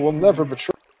 Nature will never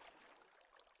betray.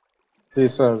 He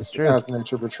says, True. as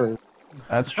nature betrays.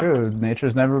 That's true.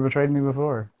 Nature's never betrayed me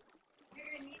before.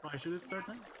 Why should it start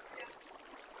now?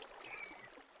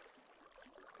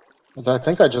 And I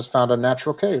think I just found a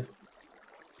natural cave.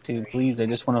 Dude, please, I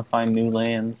just want to find new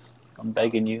lands. I'm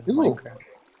begging you, Ooh. Minecraft.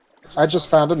 I just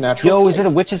found a natural Yo, cave. is it a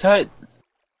witch's hut?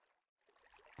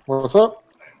 What's up?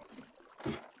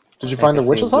 Did you find a I think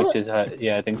witch's it's a hut? witch's hut?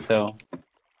 Yeah, I think so.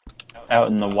 Out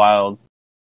in the wild.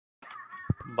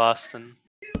 Boston,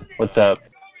 What's up?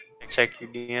 check your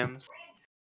DMs.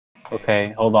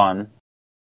 Okay, hold on.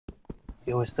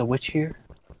 Yo, is the witch here?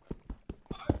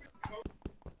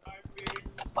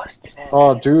 Busted.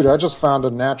 Oh, dude, I just found a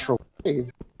natural cave.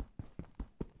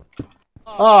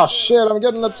 Oh shit, I'm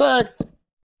getting attacked.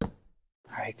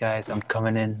 Alright, guys, I'm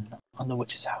coming in on the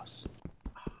witch's house.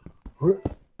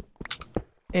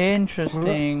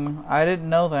 Interesting. I didn't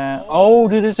know that. Oh,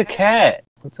 dude, there's a cat.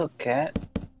 What's up, cat?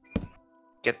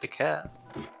 Get the cat.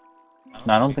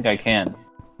 No, I don't think I can.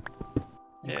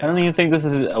 Yeah. I don't even think this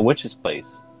is a witch's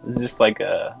place. This is just like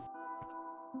a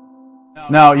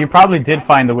No, you probably did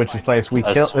find the witch's place. We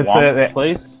killed. swamp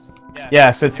place.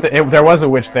 Yes, there was a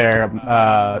witch there.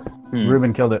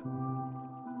 Ruben killed it.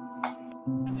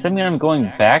 Does that mean I'm going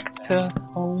back to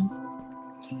home?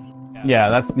 Yeah,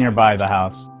 that's nearby the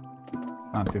house.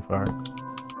 Not too far.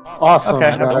 Awesome,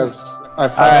 Okay. guys. I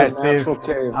Alright, found a Steve. natural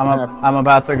cave. I'm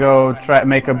about to go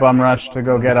make a bum rush to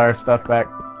go get our stuff back.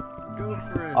 Go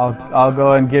for it. I'll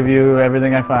go and give you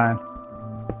everything I find.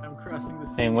 I'm crossing the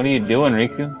sea. Hey, what are you doing,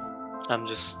 Riku? I'm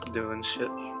just doing shit.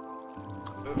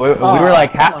 We were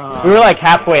like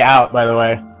halfway out, by the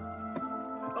way.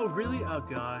 Oh, really? Oh,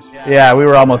 gosh. Yeah, we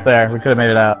were almost there. We could have made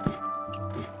it out.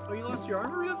 Oh, you lost your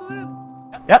armor because of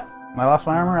that? Yep, I lost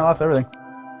my armor. I lost everything.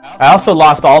 I also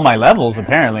lost all my levels.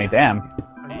 Apparently, damn.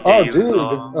 Oh, dude,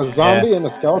 a zombie and a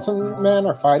skeleton man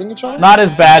are fighting each other? Not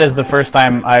as bad as the first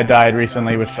time I died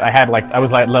recently, which I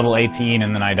was like level 18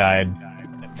 and then I died.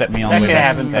 Set me on. That the way can back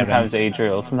happen to 7. sometimes to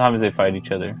Adriel. Sometimes they fight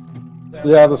each other.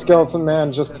 Yeah, the skeleton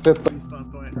man just hit the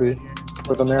Respawn point zombie right here.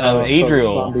 with an arrow. Adriel.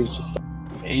 So the zombies just...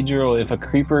 Adriel, if a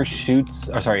creeper shoots,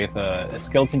 or sorry, if a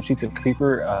skeleton shoots a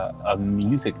creeper, a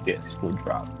music disc will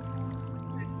drop.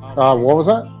 What was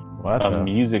that? What? A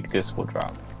music disc will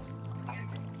drop.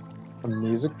 A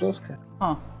music disc?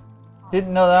 Huh.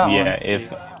 Didn't know that Yeah,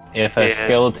 one. if a Yeah.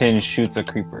 skeleton shoots a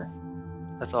creeper.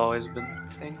 That's always been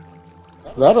the thing.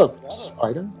 Is that a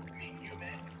spider?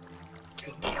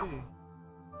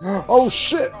 Oh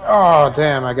shit! Oh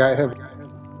damn, I got hit.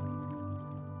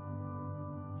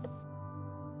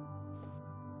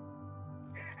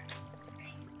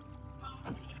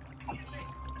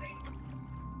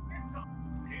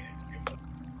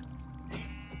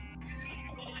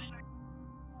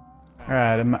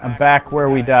 Alright, I'm back where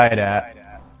we died at.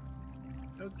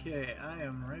 Okay, I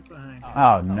am right behind you.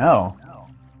 Oh no. Oh,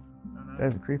 no.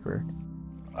 There's a creeper.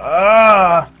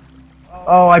 Ah!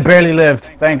 Oh, I barely lived.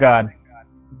 Thank God.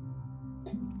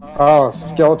 Oh,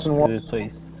 skeleton one. This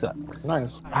place sucks.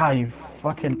 Nice. Ah, you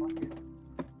fucking...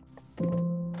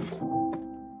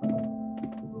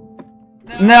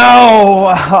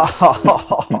 No!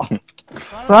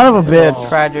 Son of a bitch.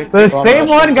 Tragic. The same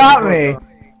one got me.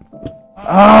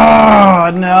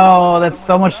 Oh no, that's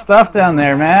so much stuff down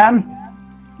there, man.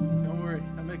 Don't worry,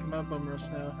 I'm making my bum rush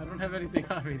now. I don't have anything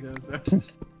on me though, so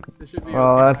this should be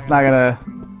Well, okay. that's not gonna...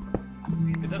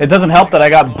 It doesn't help that I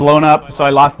got blown up, so I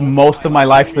lost most of my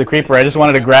life to the creeper. I just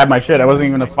wanted to grab my shit. I wasn't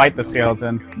even gonna fight the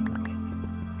skeleton.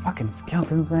 Fucking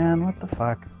skeletons, man. What the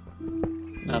fuck?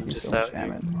 I'm just out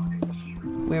Damn here.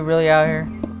 it. We really out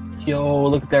here? Yo,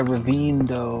 look at that ravine,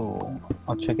 though.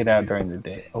 I'll check it out during the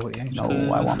day. Oh wait, No,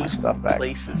 I want my stuff back.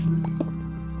 Place is this?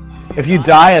 If you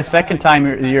die a second time,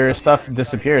 your stuff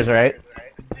disappears, right?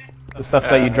 The stuff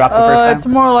that you dropped the first It's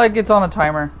time? more like it's on a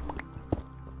timer.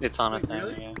 It's on a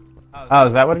timer, yeah. Oh,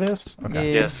 is that what it is?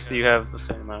 Okay. Yeah. Yes, you have a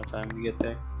certain amount of time to get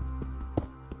there.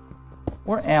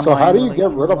 Where am So I? how do you really?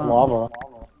 get rid of lava?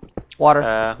 Water.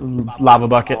 Lava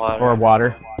bucket Water. or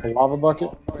water. A lava bucket?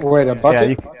 Wait, a Yeah,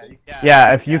 bucket?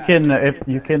 if you can, what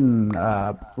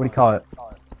do you call it?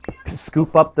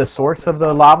 Scoop up the source of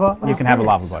the lava, you What's can have a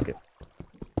lava this? bucket.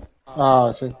 Oh,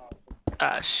 I see.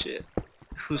 Ah, shit.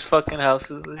 Whose fucking house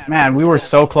is this? Man, we were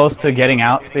so close to getting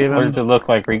out, What Steven. does it look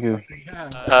like, Riku?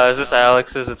 Yeah. Is this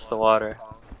Alex's? It's the water.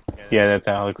 Yeah, that's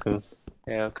Alex's.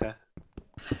 Yeah, okay.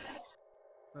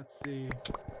 Let's see.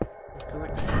 Let's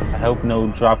collect I hope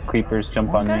no drop creepers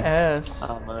jump on me. Yes.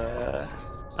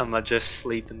 I'ma just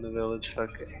sleep in the village,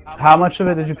 fuck it. How much of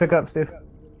it did you pick up, Steve?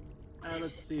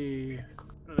 let's see.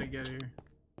 What did I get here?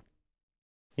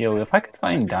 Yo, if I could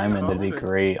find diamond, that'd be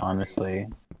great, honestly.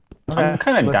 Okay, I'm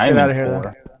kind of let's get diamond outta here,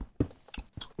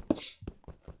 poor.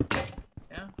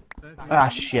 Yeah? So anything Ah,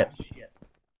 else? shit.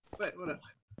 Wait, what up?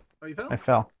 Oh, you fell? I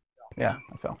fell. Yeah,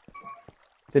 I fell.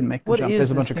 Didn't make the What jump. is There's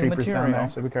a this bunch of new creepers down there, material?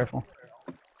 so be careful.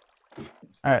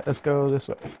 Alright, let's go this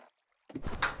way.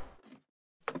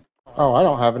 Oh, I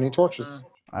don't have any torches.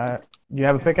 Do you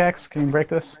have a pickaxe? Can you break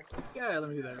this? Yeah, let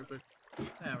me do that real quick.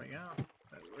 There we go.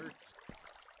 That works.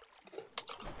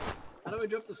 How do I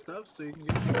drop the stuff so you can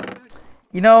get the stuff back?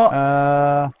 You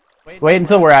know, Wait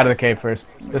until we're out of the cave first.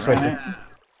 This way, Steve.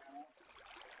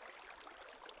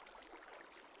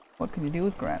 what can you do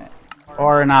with granite?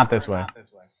 Or not this way.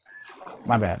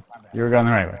 my bad. You were going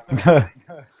the right way.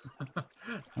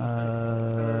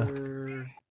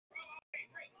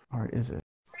 Or is it?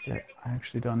 Yeah, I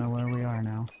actually don't know where we are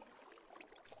now.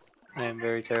 I am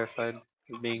very terrified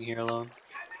of being here alone.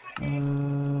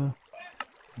 I'm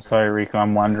sorry, Rico.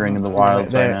 I'm wandering in the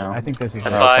wilds right now. I think this is.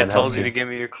 That's why I told you to give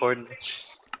me your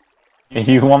coordinates. If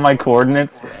you want my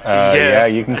coordinates, Yeah. yeah,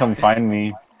 you can come find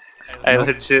me. I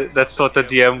legit, that's what the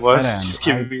DM was. Damn, Just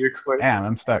give me your coordinates. Damn,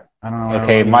 I'm stuck. I don't know.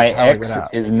 Okay, my X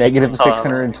out. is negative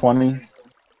 620,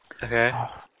 Okay.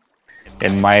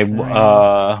 and my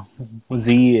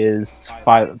Z is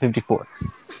 54.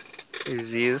 Your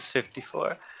Z is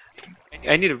 54.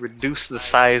 I need to reduce the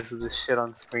size of this shit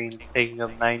on screen. It's taking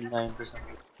up 99%.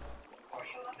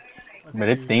 But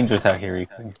it's dangerous out here,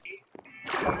 Rico.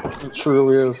 It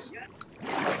truly is.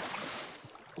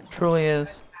 Truly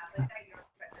is.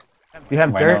 You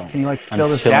have Why dirt? not? Can you like I'm fill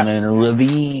this chilling gap? in a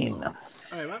ravine. Alright,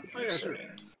 well, I got you.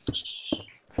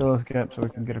 Fill this gap so we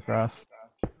can get across.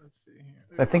 Let's see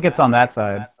here. I think it's on that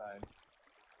side.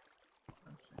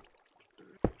 Let's see.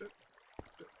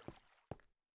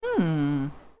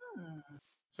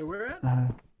 So we're at?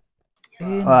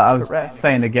 I was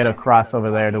saying to get across over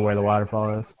there to where the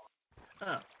waterfall is.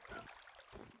 Oh.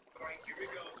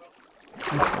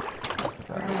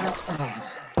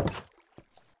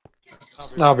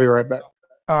 I'll be right back.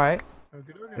 Alright.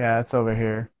 Okay. Yeah, it's over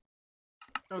here.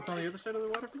 Oh, it's on the other side of the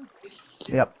waterfall?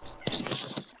 Yep.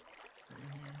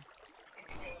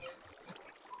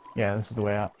 Yeah, this is the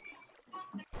way out.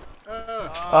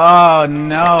 Oh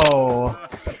no!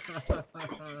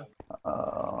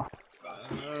 Oh.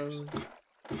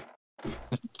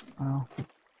 Oh.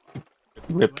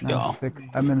 Rip I'm y'all.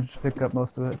 gonna just pick up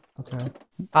most of it. Okay.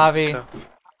 Avi,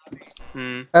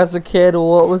 Hmm. as a kid,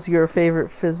 what was your favorite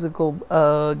physical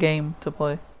game to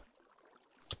play?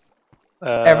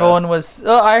 Everyone was.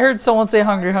 Oh, I heard someone say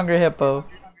 "Hungry Hungry Hippo."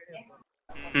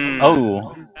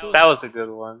 Oh, That was a good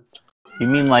one. you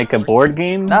mean like a board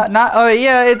game? Not. Oh,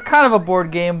 yeah, it's kind of a board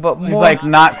game, but It's more like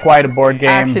not quite a board game,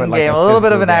 action but like game. A little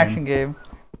bit of physical an action game.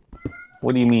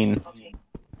 What do you mean?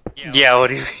 Yeah, what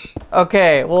do you mean?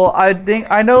 Okay, well,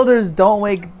 I know there's Don't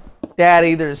Wake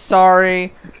Daddy. There's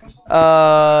Sorry.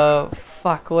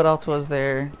 Fuck. What else was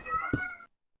there?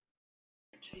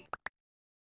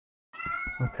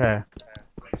 Okay.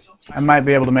 I might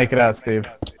be able to make it out, Steve.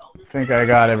 I think I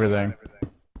got everything.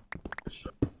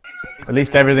 At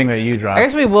least everything that you dropped. I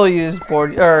guess we will use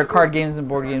board or card games and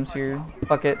board games here.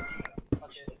 Fuck it.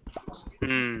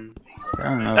 Hmm. I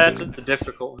don't know. That's dude. the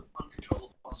difficult one.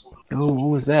 Oh, what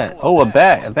was that? Oh, a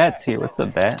bat. A bat's here. What's a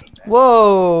bat?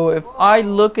 Whoa! If I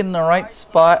look in the right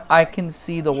spot, I can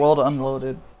see the world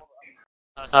unloaded.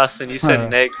 Austin, you said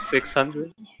neg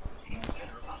 600?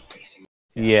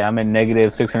 Yeah, I'm at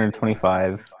negative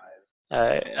 625,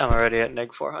 I'm already at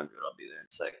neg 400. I'll be there in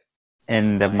a second.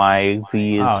 and my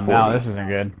Z is 40. no, this isn't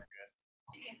good.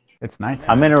 It's night.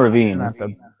 I'm in a ravine. It's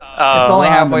only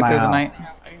around halfway my through the house. night.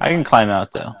 I can climb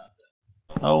out though.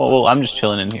 Oh well, I'm just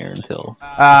chilling in here until.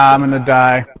 I'm gonna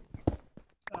die.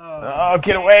 Oh,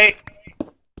 get away!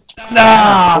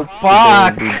 No,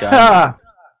 fuck!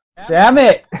 Damn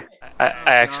it! I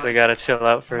actually gotta chill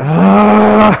out for a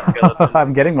second.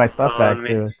 I'm getting my stuff back me.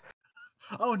 too.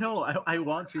 Oh no, I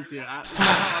want you to.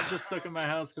 I'm just stuck in my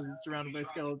house because it's surrounded by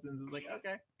skeletons. It's like,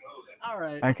 okay.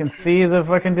 Alright. I can see the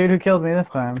fucking dude who killed me this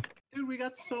time. Dude, we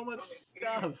got so much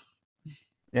stuff.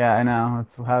 Yeah, I know.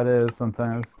 That's how it is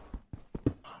sometimes.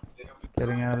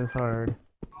 Getting out is hard.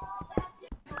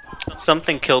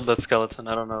 Something killed that skeleton.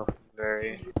 I don't know.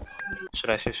 Very. Should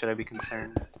I be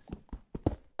concerned?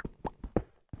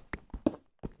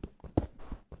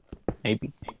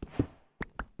 Maybe.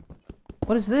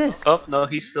 What is this? Oh no,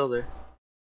 he's still there.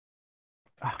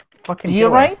 Fucking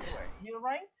Diorite?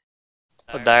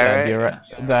 Oh, diorite.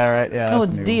 Diorite, yeah. No, that's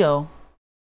it's new. Dio.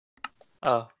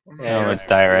 Oh. No, it's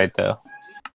diorite though.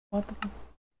 What the?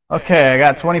 Okay, I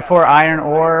got 24 iron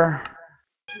ore.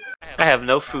 I have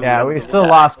no food. Yeah, we still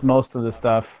lost most of the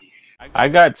stuff. I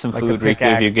got some Like a food, Rico,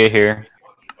 if you pickaxe. get here.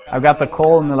 I've got the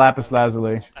coal and the lapis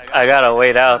lazuli. I gotta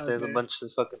wait out. There's a bunch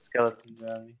of fucking skeletons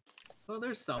around me. Well,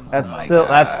 there's some. That's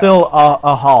stuff. still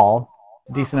a haul.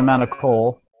 Decent amount of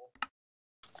coal.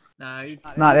 Nah,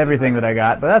 Not everything that I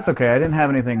got, but that's okay. I didn't have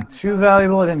anything too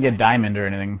valuable. I didn't get diamond or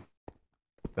anything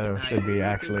that I should be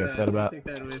actually upset about. Take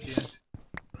that with you.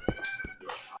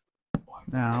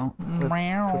 Now, let's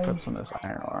Meow. pick up some of this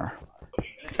iron ore.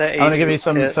 Is that I'm gonna give you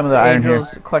Angel's cat? some of the iron here.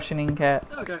 Angel's questioning cat.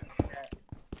 Okay.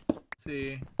 Let's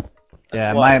see.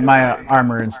 Yeah, my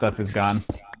armor and stuff is gone.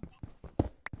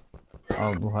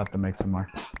 We'll have to make some more.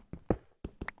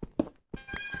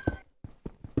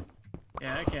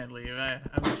 Yeah, I can't leave. I'm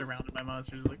surrounded by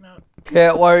monsters. Like, no.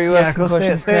 Cat, why are you Yeah, asking go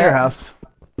questions, stay at your Cat? house.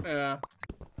 Yeah.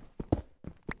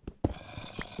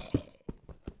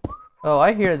 Oh,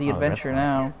 I hear the Oh, adventure that's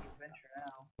now.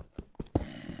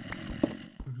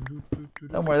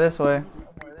 Somewhere this way.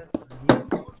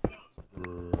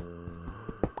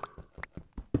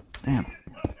 Damn.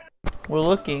 We're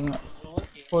looking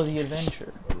for the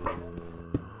adventure.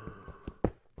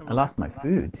 I lost my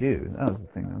food too. That was the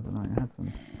thing that was annoying. I had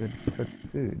some good cooked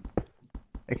food.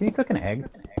 Hey, can you cook an egg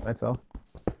by itself?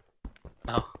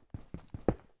 No.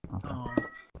 Okay. Oh.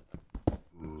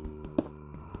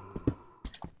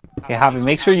 Hey, Javi,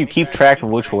 make sure you keep track of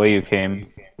which way you came.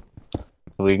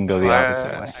 So we can go the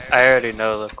opposite way. I already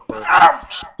know the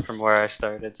coordinates from where I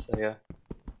started, so yeah.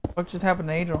 What just happened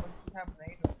to Angel?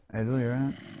 Angel, you're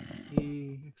right.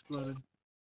 He exploded.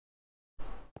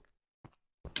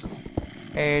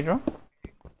 Angel?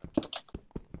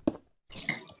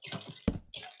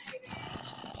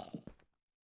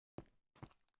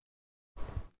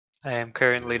 I am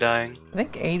currently dying. I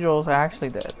think Angel's actually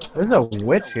dead. There's a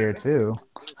witch here too.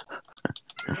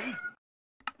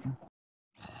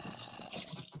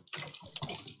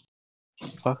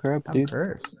 Fuck her up, I'm dude.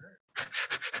 cursed.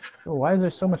 So why is there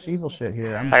so much evil shit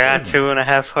here? I got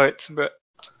 2.5 hearts, bro.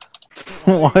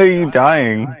 Why are you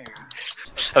dying?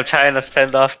 I'm trying to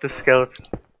fend off the skeleton.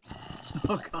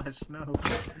 Oh gosh, no.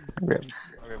 Rip.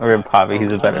 Rip Javi,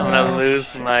 he's a better I'm man. gonna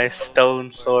lose my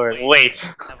stone sword.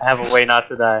 Wait! I have a way not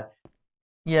to die.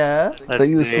 Yeah? I thought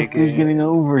you were supposed to be getting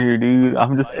over here, dude.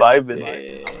 I'm just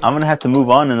vibing. I'm gonna have to move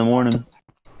on in the morning.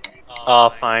 I'll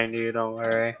find you, don't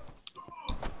worry.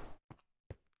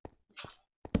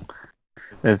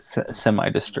 It's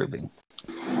semi-disturbing.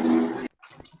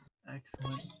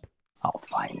 Excellent. I'll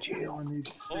find you. I need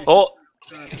 6. Oh!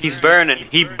 He's burning.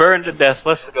 He burned to death.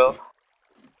 Let's go.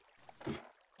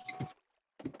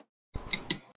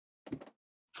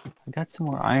 I got some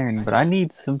more iron, but I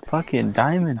need some fucking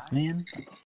diamonds, man.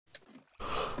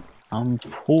 I'm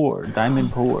poor.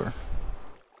 Diamond poor.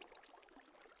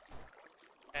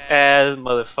 As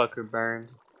motherfucker burned.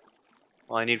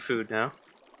 Well, I need food now.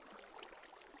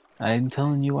 I'm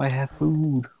telling you, I have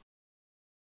food.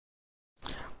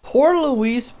 Poor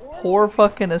Luis, poor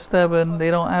fucking Esteban. They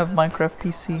don't have Minecraft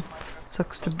PC.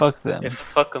 Sucks to Fuck them. Yeah,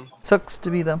 fuck them. sucks to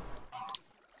be them.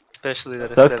 Especially that.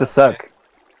 Sucks to suck.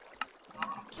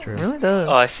 True. It really does.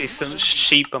 Oh, I see some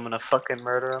sheep. I'm gonna fucking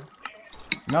murder them.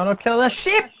 No, kill the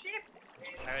sheep!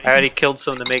 I already killed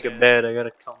some to make a bed. I gotta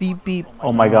kill. Beep beep.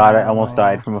 Oh my god, I almost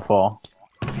died from a fall.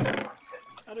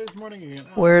 Oh, there's morning again.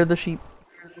 Oh. Where are the sheep?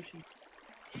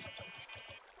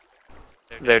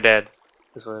 They're dead.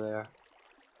 Is where they are.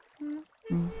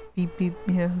 Beep beep.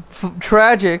 Yeah.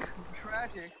 Tragic.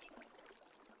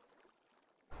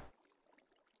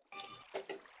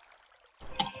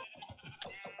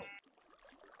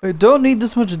 I don't need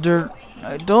this much dirt.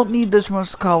 I don't need this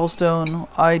much cobblestone.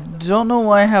 I don't know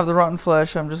why I have the rotten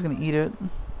flesh. I'm just gonna eat it.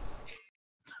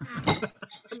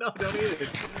 No, don't eat it.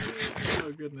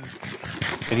 Oh goodness.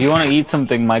 If you want to eat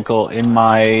something, Michael, in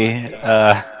my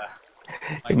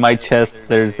chest,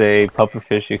 there's a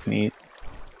pufferfish you can eat.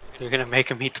 You're gonna make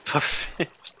him eat the pufferfish.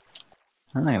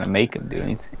 I'm not gonna make him do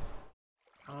anything.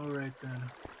 Alright then.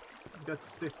 I've got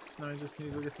sticks. Now I just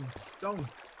need to get some stone.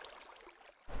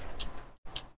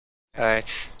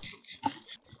 Alright.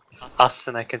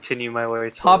 Austin, I continue my way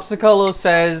to Popsicle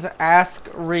says, ask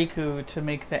Riku to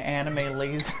make the anime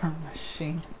laser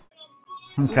machine.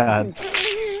 God.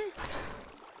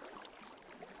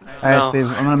 Alright, Steve,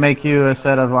 I'm gonna make you a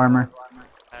set of armor.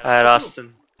 Alright,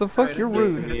 Austin. The fuck, you're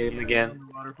rude. Need him again.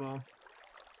 Waterfall.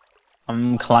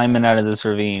 I'm climbing out of this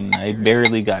ravine. I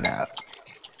barely got out.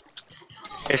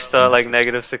 You're still at like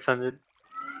negative 600.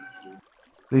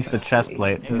 At least the chest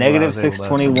plate. Negative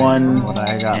 621, What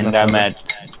I got and left I'm over.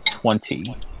 at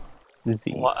 20.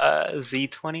 Z.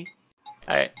 Z20?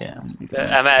 Alright. Yeah.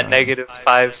 I'm at negative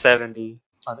 570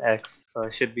 on X, so I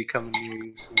should be coming near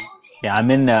you soon. Yeah, I'm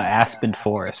in the Aspen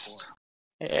Forest.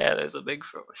 Yeah, there's a big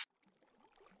forest.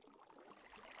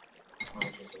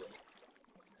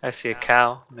 I see a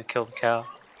cow. I'm gonna kill the cow.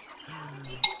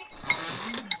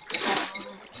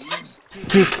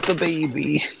 Kick the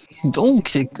baby. Don't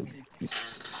kick the baby.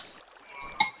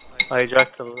 I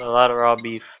dropped a lot of raw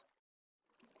beef.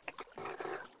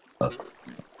 Oh,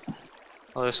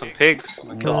 there's some pigs. I'm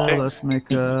gonna kill Well, pigs. let's make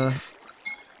a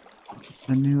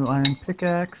new iron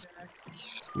pickaxe.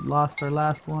 We lost our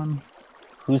last one.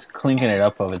 Who's clinking it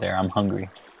up over there? I'm hungry.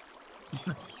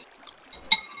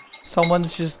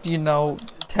 Someone's just, you know,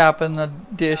 tapping the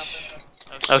dish.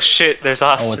 Oh shit, there's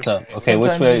Austin. Oh, what's up? Okay,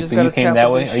 which Sometimes you way? just So you gotta came tap that the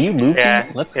way? dish. Are you looping?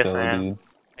 Yeah, Let's yes, go, I am. dude.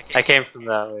 I came from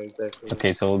that way, exactly.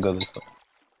 Okay, so we'll go this way.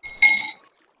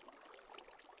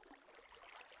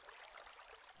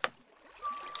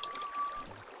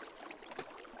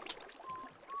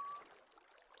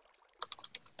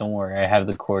 Don't worry, I have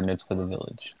the coordinates for the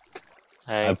village.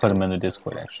 I put them in the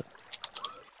Discord, actually.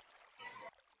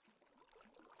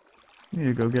 You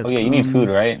need to go get Oh yeah, you need food,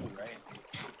 right?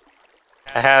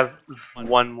 I have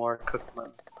one more cooked one.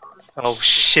 Oh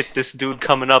shit, this dude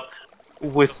coming up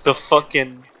with the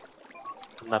fucking...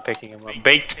 I'm not picking him up.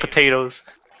 Baked potatoes.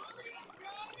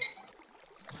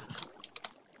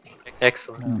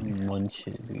 Excellent. One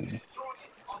shit, dude.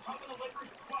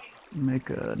 Make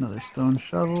another stone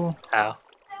shovel. Ow.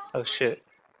 Oh shit.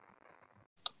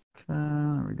 Okay,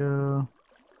 there we go.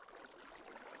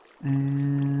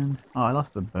 And oh, I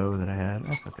lost the bow that I had.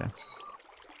 That's okay.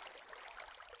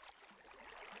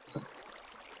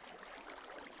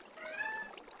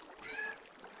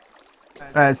 All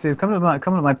right, Steve, come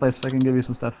to my place so I can give you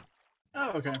some stuff.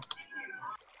 Oh, okay.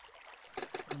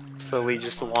 So we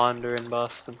just wander in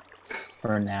Boston.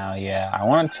 For now, yeah. I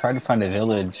want to try to find a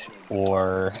village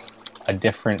or a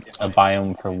different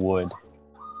biome for wood.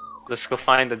 Let's go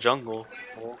find a jungle.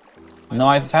 No,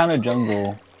 I found a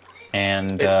jungle,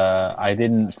 and I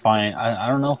didn't find. I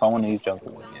don't know if I want to use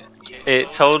jungle wood yet.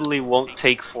 It totally won't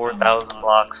take 4,000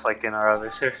 blocks like in our other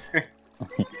server.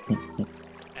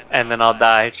 And then I'll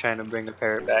die trying to bring a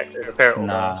parrot back. Or the parrot will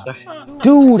die.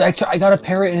 Dude, I got a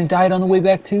parrot and it died on the way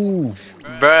back too.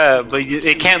 Bruh, but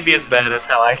it can't be as bad as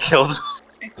how I killed.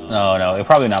 No, it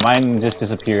probably not. Mine just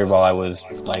disappeared while I was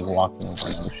like walking over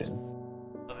an ocean.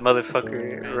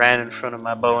 Motherfucker ran in front of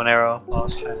my bow and arrow while I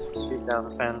was trying to shoot down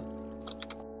the phantom.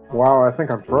 Wow, I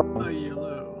think I'm Oh, frozen.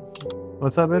 yellow.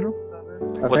 What's up, Andrew?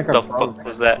 What the fuck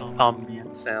was that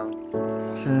ambient sound?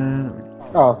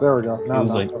 Oh, there we go. It Now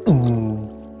was I'm like,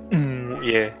 not.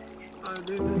 Yeah. Oh,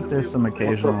 dude, There's some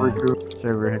occasional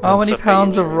server hiccups. How many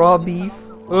pounds of raw beef?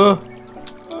 Ugh.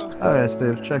 Okay,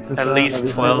 Steve, check this At out. least Have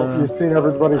you 12. You've seen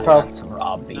everybody's house? some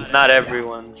raw beef. Not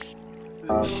everyone's.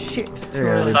 Shit.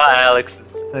 There I it is. saw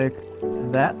Alex's. Take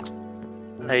that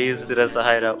I used it as a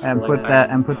hideout. and for put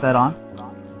like that on.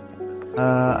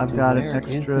 I've got an Where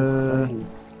is this extra.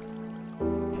 place?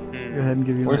 Go ahead and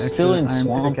give you. We're an still extra in iron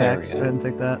swamp pickaxe. area. Go ahead and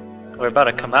take that. We're about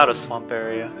to come out of swamp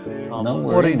area. No, What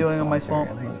we're are you in doing in my swamp?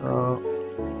 area. So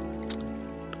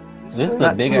This is a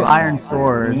got big two ass iron swamp. We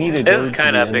swords. need to It go is to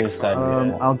kinda the a big other side of the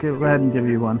swamp. I'll go ahead and give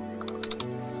you one.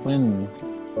 Swim.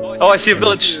 Oh, I see a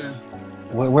village! yeah.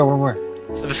 Where?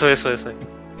 So this way, this way, this way.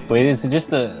 Wait, is it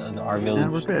just our Yeah, we're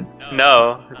village? good.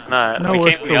 No, it's not. No we worse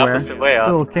came for the wear. opposite way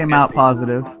Still off. came out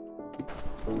positive.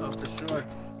 Oh, for sure.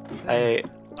 I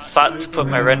thought to put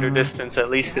my render distance at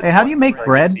least at Hey, how do you 20 make so I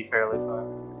bread? can see fairly far.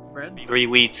 Bread? 3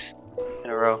 wheats in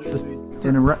a row.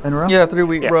 In a row? Yeah, 3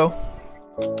 week Yeah. row.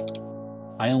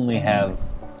 I only have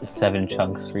 7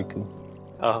 chunks, Riku.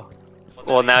 Oh.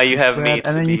 Well, now you have Bread, me to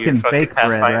and then be you can your fucking bake bread,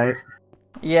 Pathfinder. right?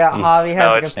 Yeah, Yeah. Javi No,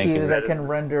 has a it's computer making that it. can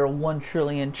render 1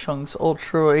 trillion chunks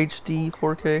Ultra HD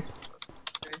 4K.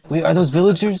 Wait, are those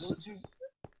villagers?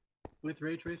 With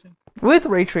ray tracing? With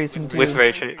ray tracing too. With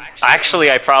ray tracing.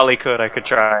 Actually, I probably could. I could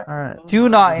try. Alright. Do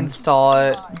not install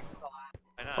it.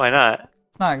 Why not?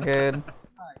 Not good.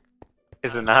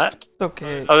 Is it not? It's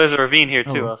okay. Oh, there's a ravine here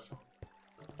too. Oh. Also.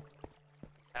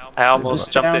 I This is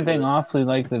almost jumped sounding in. awfully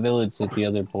like the village that the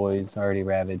other boys already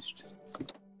ravaged.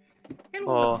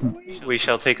 Well, we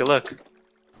shall take a look.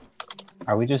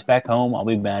 Are we just back home? I'll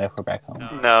be mad if we're back home.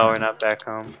 No, we're not back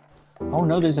home. Oh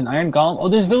no, there's an iron golem. Oh,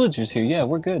 there's villagers here. Yeah,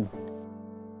 we're good.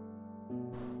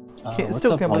 What's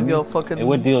still up, can't believe you'll homies? fucking- Hey,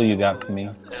 what deal you got for me?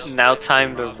 Now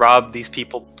time to rob these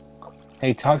people.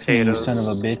 Hey, talk to me, you Potatoes. son of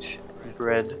a bitch.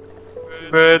 Bread.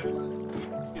 Bread.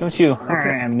 Don't you?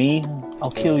 Me?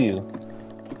 I'll kill you.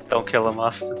 Don't kill him,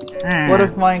 Austin. What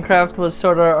if Minecraft was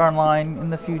Sword Art Online in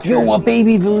the future? Yo, a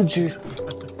baby villager.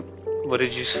 What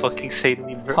did you fucking say to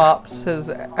me, bro? Pops has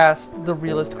asked the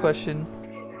realest question.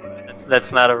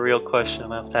 That's not a real question. I'm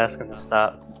gonna have to ask him to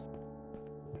stop.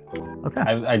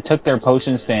 Okay. I took their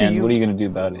potion stand. you- What are you gonna do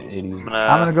about it, idiot?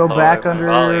 I'm gonna go lower back my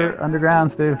volume.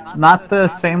 underground, Steve. Not the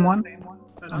same one.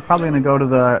 I'm probably gonna go to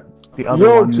the other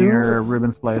Yo, one dude. near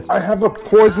Ruben's place. I have a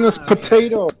poisonous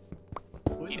potato.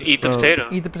 Eat the So- potato.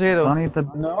 Eat the potato. Don't eat the.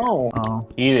 No. Oh,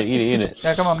 Eat it.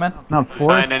 Yeah, come on, man. no,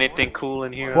 force. Find anything cool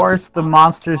in here? Force the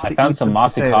monsters to I found eat some the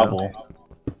mossy potato. cobble.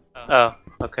 Oh,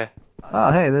 okay.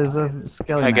 Oh, hey, there's a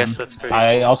skeleton. I guess that's pretty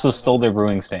I also stole their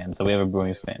brewing stand, so we have a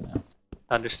brewing stand now.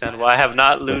 understandable. I have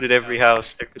not looted every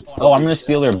house. There could still Oh, I'm be- gonna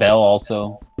steal their bell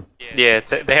also. Yeah,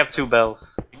 they have 2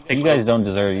 bells. Take You guys don't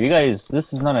deserve it. You guys,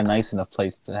 this is not a nice enough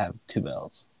place to have 2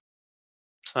 bells.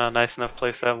 It's not a nice enough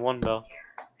place to have 1 bell.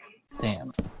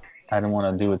 Damn. I didn't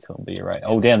want to do it to him, but you're right.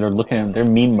 Oh damn, they're looking. They're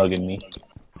mean mugging me.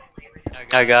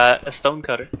 I got a stone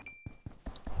cutter.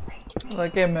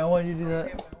 Like, hey man, why'd you do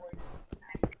that?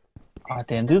 Oh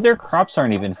damn, dude, their crops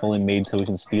aren't even fully made, so we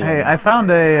can steal Hey, them. I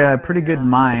found a pretty good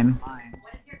mine.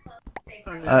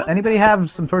 Anybody have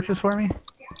some torches for me?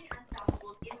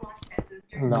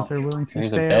 No. If they're willing to Here's a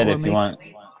stay bed out if with you me. want.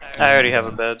 I already have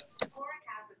a bed.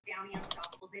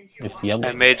 It's yellow.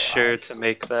 I made sure to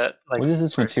make that. Like, What is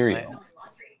this first material? night.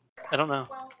 I don't know.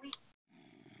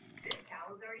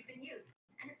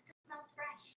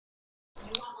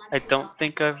 I don't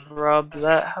think I've robbed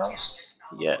that house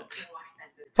yet.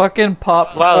 Fucking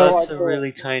Pops. Wow, that's a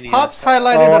really tiny. Pops house.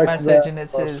 highlighted I a like message that and it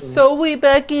says, question. "So we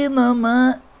back in the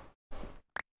mud."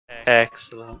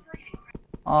 Excellent.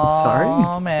 Oh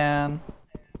Sorry? man.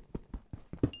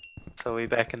 So we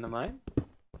back in the mine?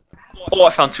 Oh,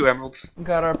 I found 2 emeralds.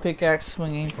 Got our pickaxe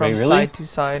swinging from Wait, really? side to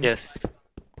side. Yes.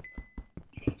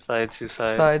 Side to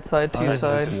side. Side to This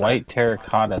side. white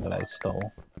terracotta that I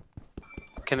stole.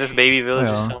 Can this baby villager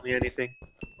Yeah. sell me anything?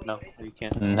 No, you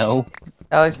can't. No.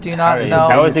 Alex, do you not How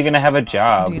know? is he gonna have a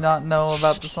job? Do you not know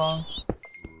about the song?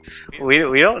 We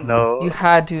don't know. You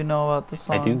had to know about the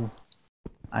song. I do.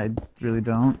 I really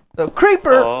don't. The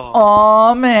creeper. Oh.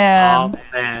 Oh man. Oh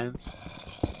man.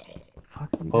 Fuck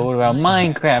you. But what about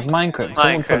Minecraft? Minecraft.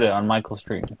 Someone put Minecraft. it on Michael's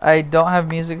stream. I don't have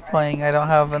music playing. I don't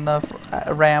have enough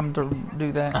RAM to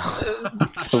do that.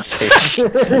 Okay.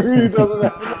 He doesn't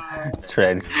have.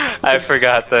 Tread. I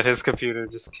forgot that his computer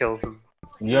just kills him.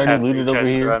 You already After he looted over tries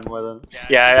to here? run more than...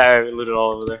 Yeah, I looted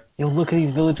all over there. Yo, look at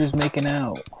these villagers making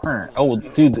out. Oh,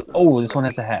 dude. Oh, this one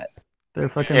has a hat. They're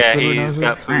fucking Yeah, sliver he's noses.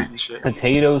 got food and shit.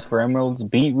 Potatoes for emeralds.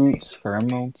 Beetroots for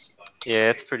emeralds. Yeah,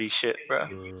 it's pretty shit, bro.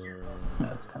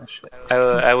 That's kind of shit.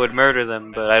 I would murder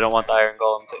them, but I don't want the iron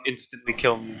golem to instantly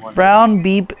kill me one. Brown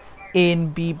beep in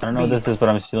beep. I don't know what this is, but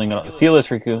I'm stealing it. Steal this,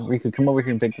 Riku. Riku, come over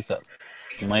here and pick this up.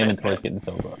 My inventory's getting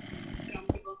filled up.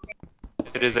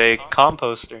 It is a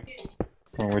composter.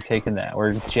 Well, we're taking that.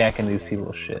 We're jacking these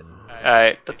people's shit.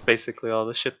 Alright, that's basically all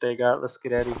the shit they got. Let's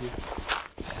get out of here.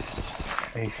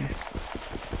 Hey,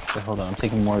 hold on. I'm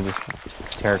taking more of this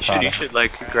terracotta. You should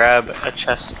like grab a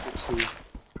chest or 2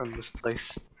 from this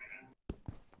place.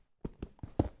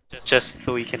 Just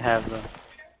so we can have them.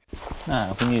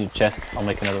 Nah, if we need a chest, I'll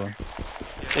make another one.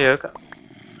 Yeah, okay.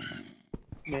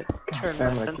 Yeah, turn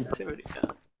damn my it, I keep- sensitivity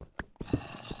down.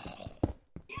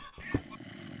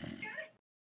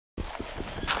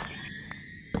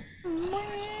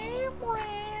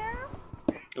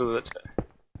 Ooh, that's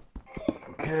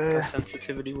better. My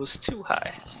sensitivity was too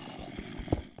high.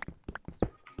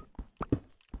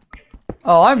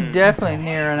 Oh, I'm definitely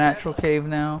near a natural cave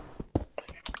now.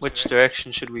 Which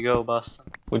direction should we go, Boston?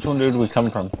 Which one did we come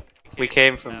from? We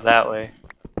came from that way,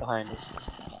 behind us.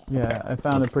 Yeah, I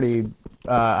found a pretty.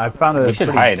 I found a We should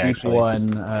pretty hide, deep actually.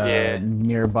 one Yeah.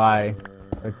 nearby.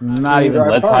 Like, not Dude, even. I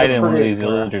Let's found hide a in one of pretty- these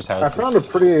villagers' I houses. found a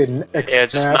pretty Yeah,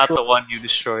 just not the one you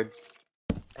destroyed.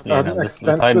 Yeah, no, let's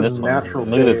hide in this one. natural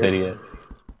Look at this cave. idiot.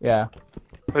 Yeah,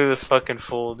 Look at this fucking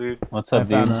fool, dude. What's I up,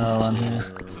 found dude? another one here.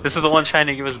 This is the one trying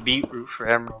to give us beetroot for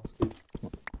emeralds, dude.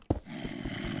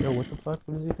 Yo, what the fuck?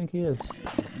 What does he think he is?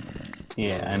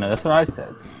 Yeah, I know. That's what I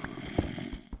said.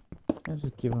 Can I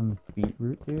just give him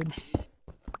beetroot, dude?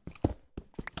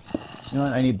 You know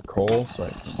what? I need coal, so I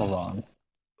can Hold on.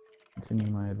 continue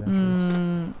my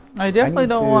adventure. I definitely need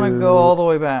don't want to to- go all the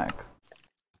way back.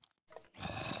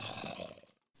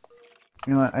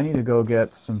 You know what? I need to go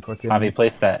get some fucking Javi,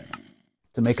 place that.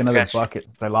 to make another Gotcha. bucket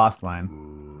since I lost mine.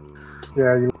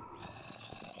 Yeah, you.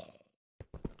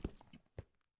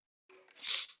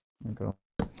 There you go.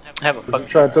 I have a fucking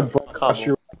Tried to bust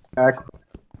your back.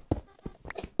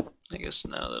 I guess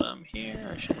now that I'm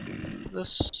here, I should do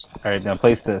this. Alright, now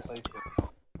place this.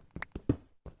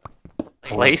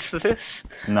 Place this?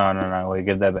 No, wait,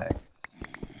 give that back.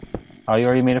 Oh, you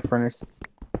already made a furnace?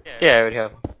 Yeah, I already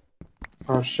have.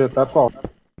 Oh shit, that's all.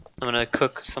 I'm gonna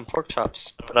cook some pork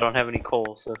chops, but I don't have any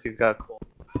coal, so if you've got coal,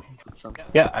 put some.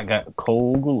 Yeah, I got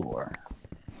coal galore.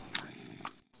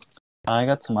 I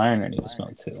got some iron I need to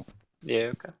smelt too.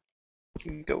 Yeah, okay.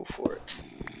 You can go for it.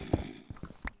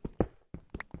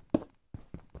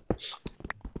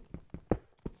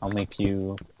 I'll make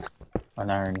you an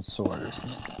iron sword or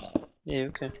something. Yeah,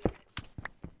 okay.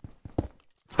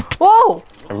 Whoa!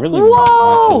 I really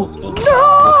Whoa! want to kill this No!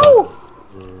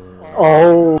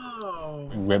 Oh, Oh,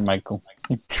 Rip Michael.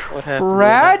 What happened?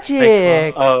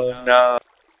 Tragic! Oh no.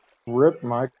 rip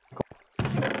Mike.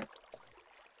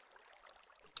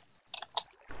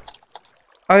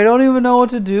 I don't even know what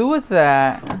to do with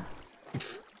that.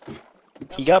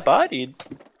 He got bodied.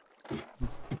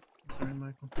 sorry,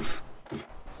 Michael.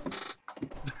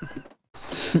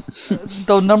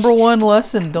 The number one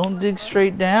lesson: don't dig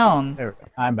straight down. There we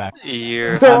go. I'm back.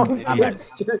 You're... Don't I'm dig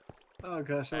straight. Oh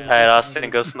gosh. Alright, Austin,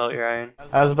 go smelt your iron.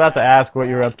 I was about to ask what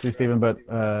you were up to, Steven, but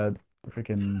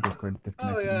freaking Discord Oh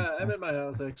disconnected me. yeah, I'm at my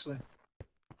house actually.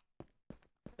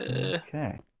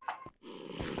 Okay.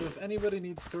 So if anybody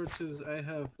needs torches, I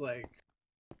have like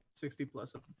 60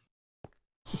 plus of them.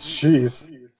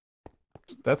 Jeez.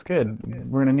 That's good.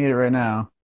 We're gonna need it right now.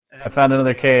 I found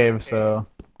another cave, so...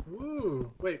 Ooh,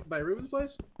 wait, by Ruben's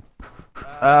place?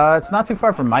 It's not too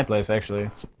far from my place, actually.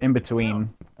 It's in between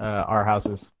our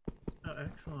houses. Oh,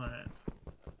 excellent.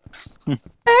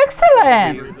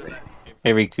 Excellent.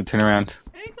 Hey, Rick, turn around.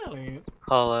 Excellent.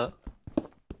 Call out.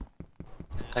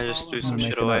 I just threw some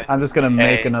shit away. I'm just gonna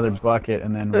make Hey. another bucket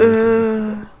and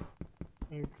then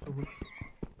Excellent.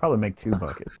 probably make 2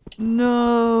 buckets.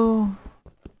 No.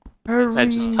 Hurry. I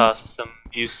just tossed some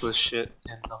useless shit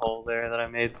in the hole there that I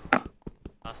made.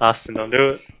 Austin, don't do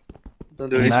it. Don't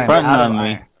do it. And He's I'm fronting out of on me.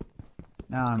 iron.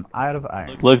 Now I'm out of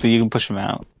iron. Look, you can push him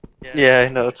out. Yeah,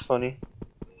 I know, it's funny.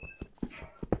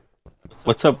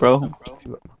 What's up, bro?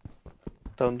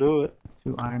 Don't do it.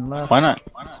 2 iron left. Why not?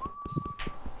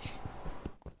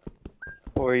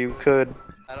 Or you could.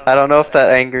 I don't know if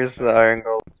that angers the iron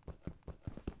golem.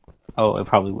 Oh, it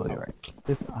probably will, you're right.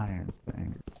 This iron's the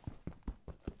anger.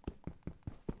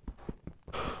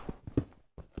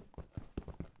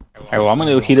 Alright, well, I'm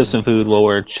gonna go heat up some food while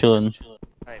we're chilling.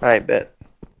 I bet.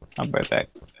 I'll be right back.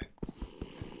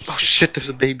 Oh shit, there's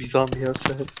a baby zombie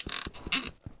outside.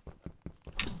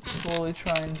 Slowly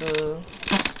trying to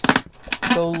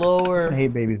go I lower.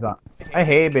 hate baby zombies. I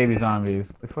hate baby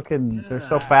zombies. They're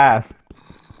so fast.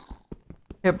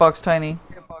 Hitbox tiny.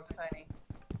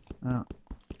 Oh.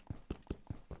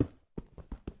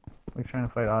 We're trying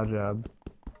to fight Oddjob.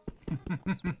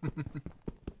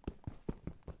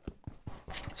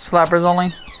 Slappers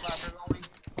only.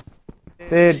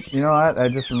 Dude, you know what? I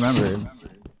just remembered.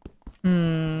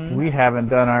 We haven't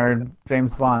done our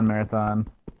James Bond marathon.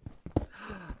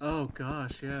 Oh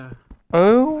gosh, yeah.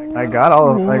 Oh. I got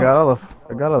all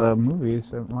the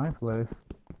movies at my place,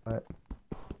 but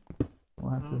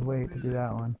we'll have to wait to do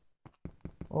that one.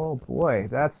 Oh boy,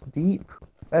 that's deep.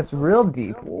 That's real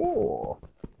deep. Whoa.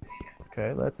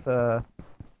 Okay, let's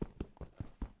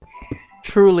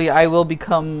Truly, I will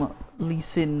become Lee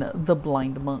Sin, the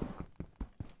blind monk.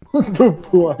 The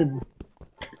blind.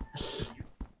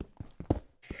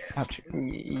 ouch.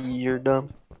 You're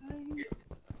dumb.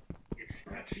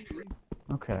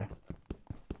 Okay.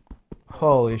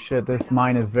 Holy shit, this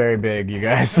mine is very big, you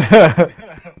guys.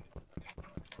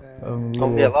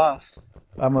 Don't get lost.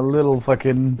 I'm a little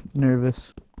fucking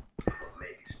nervous.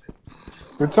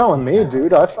 You're telling me,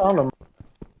 dude. I found him.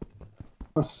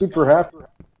 I'm super happy.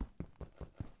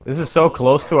 This is so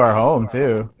close to our home,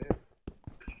 too.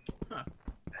 Huh.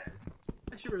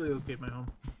 I should really locate my home.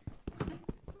 Where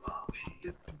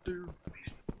did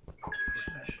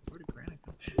Granite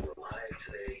come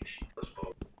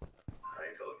from?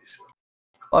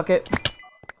 Bucket.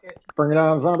 Bring it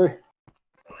on, zombie.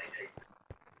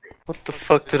 What the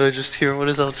fuck did I just hear? What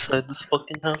is outside this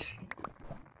fucking house?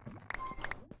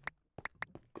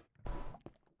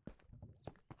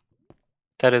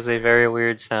 That is a very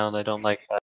weird sound. I don't like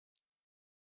that.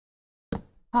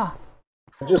 Ha.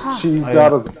 I just cheesed Oh, yeah.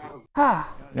 out as.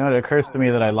 Ha. You know, it occurs to me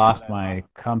that I lost my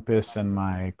compass and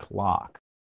my clock.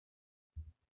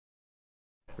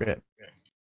 Rip.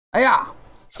 Yeah.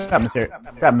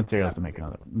 Got materials to make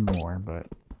another more, but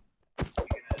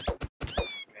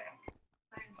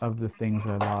of the things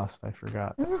I lost, I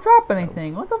forgot. Didn't drop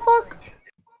anything. What the fuck?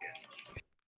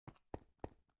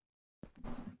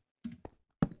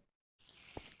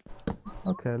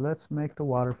 Okay, let's make the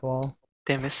waterfall.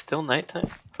 Damn, it's still nighttime?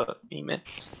 Fuck me, man.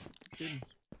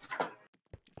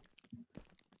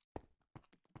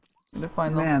 Need to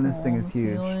find the Man, this thing hole is in the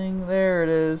huge. ceiling. There it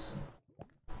is.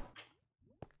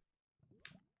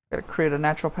 Gotta create a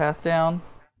natural path down.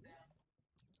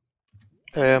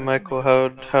 Yeah, Michael,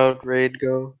 how'd raid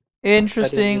go?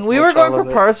 Interesting. get We to were watch going all for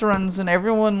of it. parse runs and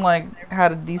everyone like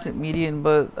had a decent median,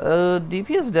 but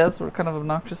DPS deaths were kind of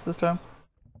obnoxious this time.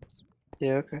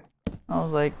 Yeah, okay. I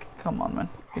was like, come on, man.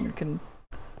 Can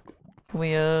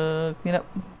we clean up?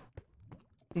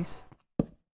 Peace.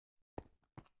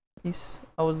 Peace.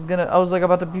 I was like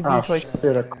about to PvP Oh twice.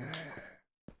 shit!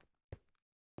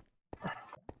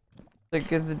 Like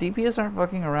if the DPS aren't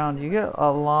fucking around, you get a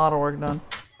lot of work done.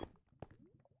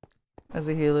 As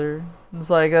a healer. It's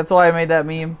like that's why I made that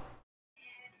meme.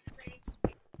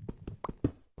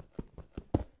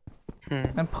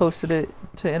 And posted it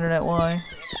to Internet Y.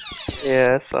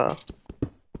 Yeah, I saw.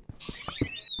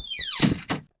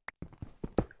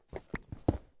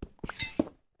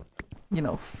 you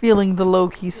know, feeling the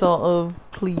low-key salt of,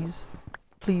 please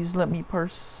let me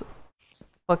parse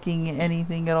fucking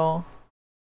anything at all.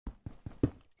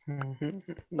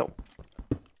 No.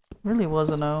 Really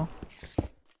was a no.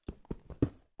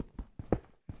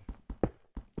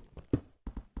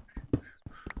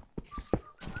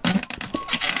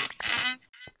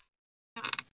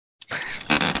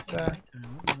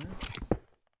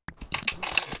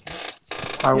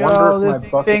 I Yo, wonder if this my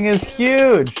bucket. thing is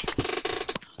huge.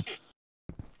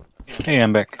 Hey,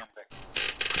 I'm back.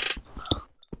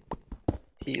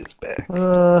 He is back.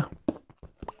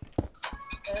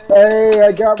 Hey,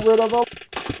 I got rid of the.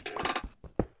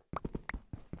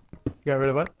 You got rid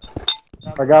of what?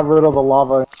 I got rid of the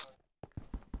lava.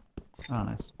 Oh,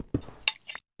 nice.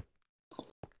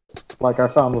 Like I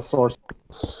found the source.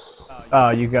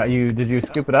 Oh, did you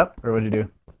scoop it up, or what'd you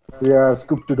do? Yeah, I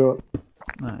scooped it up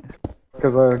Nice.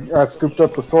 because I scooped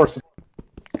up the source.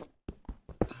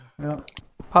 Yeah.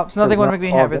 Pops, nothing would make me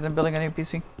that's all happier good. than building a new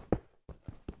PC.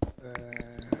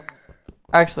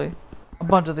 Actually, a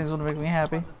bunch of things would make me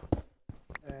happy.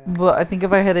 But I think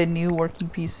if I had a new working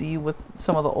PC with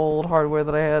some of the old hardware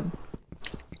that I had,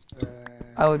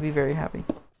 I would be very happy.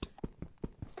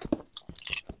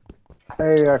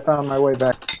 Hey, I found my way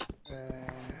back.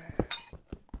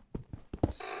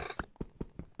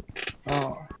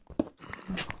 Oh.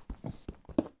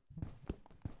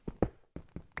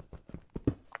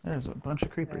 There's a bunch of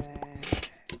creepers.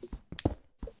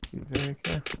 Be very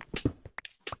careful.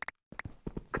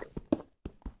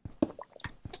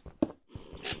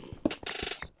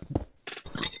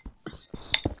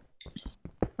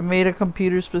 I made a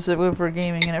computer specifically for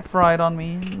gaming and it fried on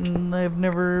me, and I've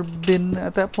never been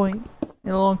at that point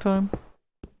in a long time.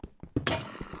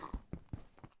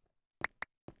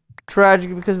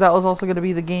 Tragic, because that was also going to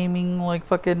be the gaming, like,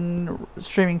 fucking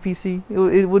streaming PC.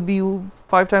 It would be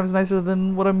 5 times nicer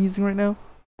than what I'm using right now.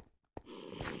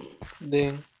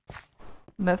 Ding.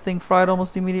 And that thing fried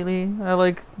almost immediately. I,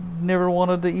 like, never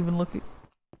wanted to even look at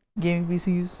gaming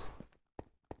PCs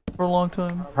for a long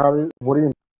time. What do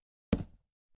you?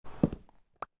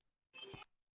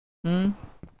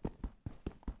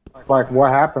 Like,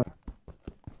 what happened?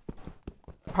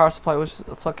 Power supply was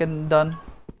fucking done.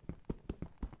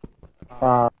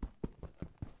 Uh,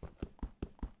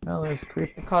 No, there's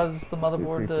creep. It caused the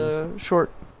motherboard to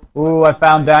short. Ooh, I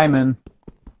found diamond.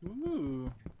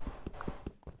 Ooh.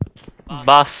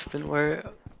 Boston,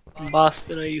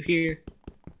 Boston, are you here?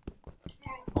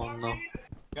 Oh no.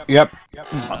 Yep.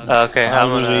 Okay, I'm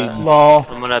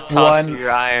gonna toss One-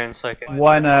 your iron so I can.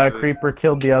 One creeper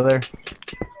killed the other.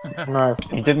 nice.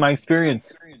 You took my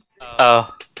experience.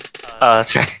 Oh,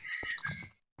 that's right.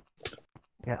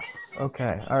 Yes.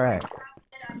 Okay. All right.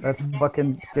 Let's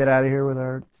fucking get out of here with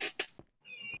our.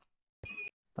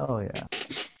 Oh yeah.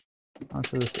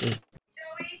 Onto this is.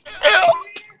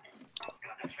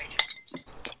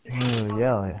 Oh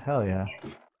yeah! Hell yeah!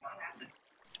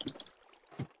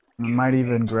 I might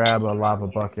even grab a lava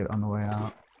bucket on the way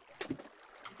out.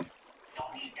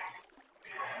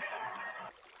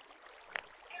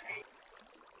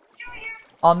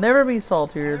 I'll never be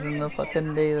saltier than the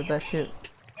fucking day that that shit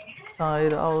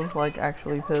died. I was like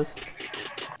actually pissed.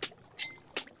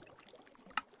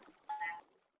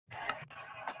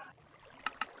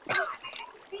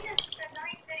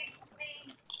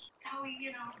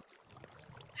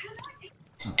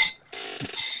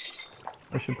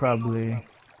 I should probably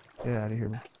get out of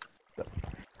here.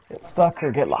 Get stuck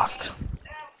or get lost.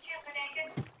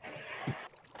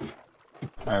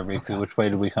 Alright, Riku, which way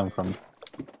did we come from?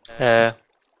 That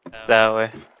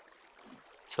way.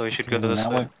 So we should go this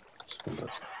way. Let's go this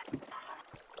way.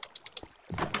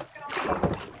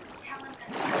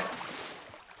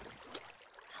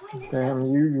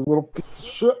 Damn you little piece of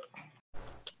shit.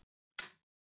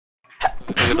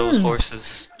 Look at those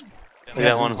horses. We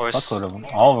got one There's a horse. fuckload of them.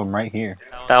 All of them right here.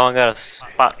 That one got a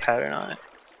spot pattern on it.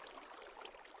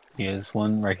 Yeah, there's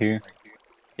one right here.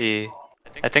 Yeah.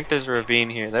 I think there's a ravine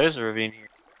here. There's a ravine here.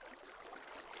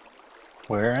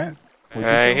 Where at?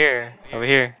 Right here. Over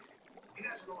here.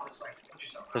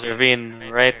 There's a ravine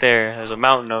right there. There's a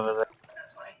mountain over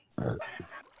there.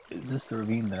 Is this the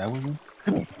ravine that I was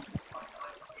in?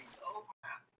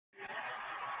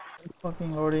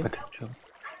 Fucking lordy. Potential.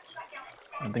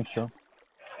 I think so.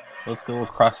 Let's go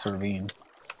across the ravine.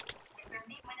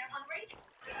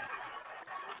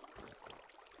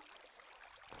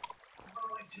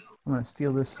 I'm gonna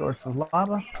steal this source of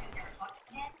lava.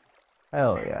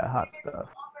 Hell yeah, hot stuff.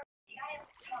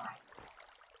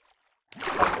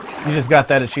 You just got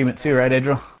that achievement too, right,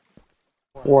 Adriel?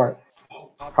 What?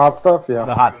 Hot stuff? Yeah.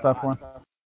 The hot stuff one?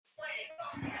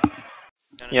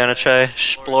 You wanna try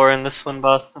exploring this one,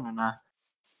 Boston, or not?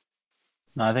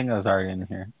 No, I think I was already in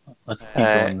here. Let's keep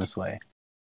going this way.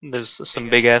 There's some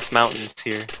big ass mountains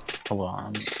here. Hold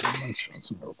on, I'm showing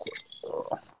some real quick. Oh.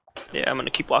 Yeah, I'm gonna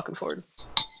keep walking forward.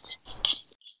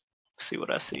 See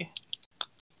what I see.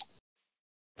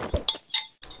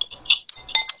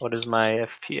 What is my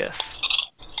FPS?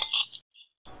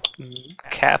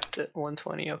 Capped at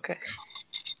 120, okay.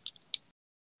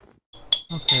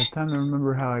 Okay, time to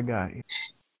remember how I got you.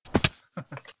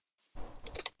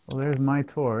 Well, there's my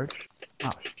torch.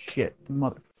 Oh shit,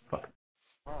 motherfucker.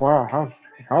 Wow,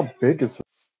 how big is it?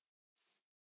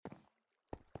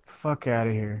 Fuck out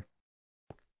of here.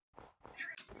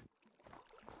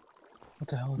 What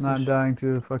the hell is I'm not this? dying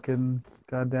to a fucking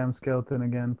goddamn skeleton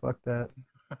again. Fuck that.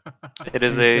 It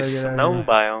is a snow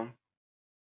biome.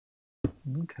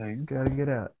 Okay. Gotta get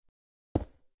out.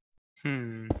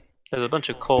 There's a bunch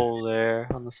of coal there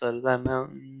on the side of that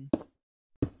mountain.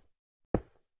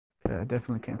 Yeah, I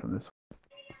definitely came from this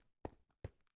way.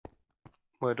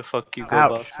 Where the fuck you go, Ouch,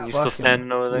 boss? You still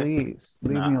standing over there? Please,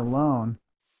 leave me alone.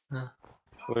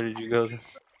 Where did you go then?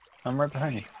 I'm right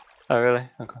behind you. Oh, really?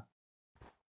 Okay.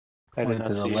 I did To not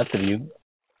the see you. left of you.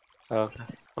 Oh, okay.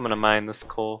 I'm gonna mine this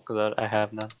coal because I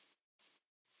have none.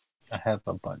 I have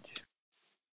a bunch.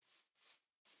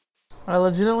 I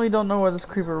legitimately don't know where this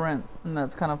creeper went, and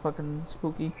that's kind of fucking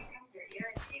spooky.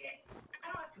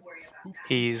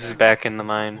 He's back in the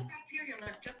mine.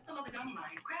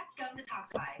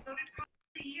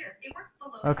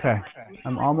 Okay,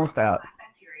 I'm almost out.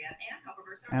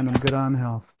 And I'm good on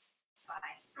health.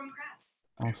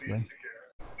 Mostly.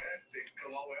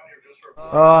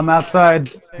 Oh, I'm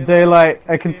outside. Daylight.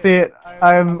 I can see it.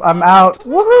 I'm out.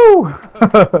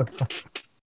 Woohoo!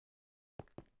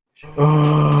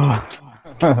 Oh,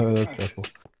 that's stressful.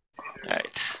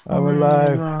 Alright. I'm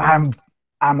alive.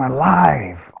 I'm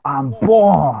alive. I'm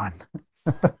born.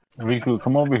 Riku,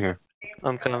 come over here.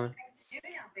 I'm coming.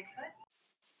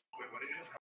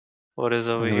 What is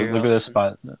over Look, here? look at this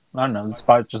spot. I don't know, the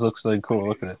spot just looks really cool.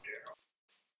 Look at it.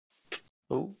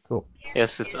 Oh, cool.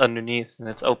 Yes, it's underneath and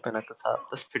it's open at the top.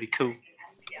 That's pretty cool.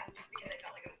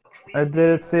 I did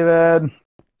it, Steven.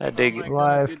 I dig Oh it.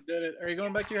 my goodness, Live. you did it. Are you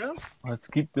going back to your house? Let's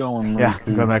keep going. Yeah,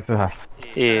 Riku. go back to the house.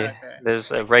 Yeah, Okay.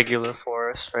 there's a regular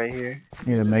forest right here.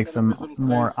 Need to Just make set up some this little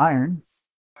more place. iron.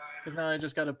 Because now I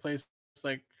just got a place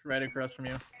like right across from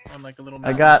you on like a little.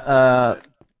 I mountain got on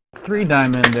the 3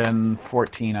 diamond and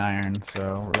 14 iron,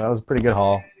 so that was a pretty good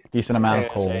haul. Decent amount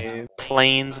of coal. There's a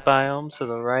plains biome to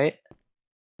the right.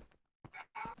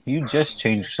 You just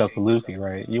changed yourself to Luffy,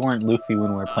 right? You weren't Luffy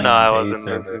when we were playing No, I the wasn't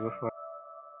server. Luffy before.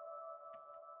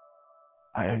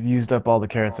 I have used up all the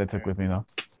carrots I took with me though,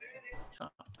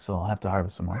 so I'll have to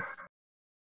harvest some more.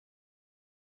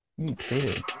 You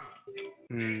did.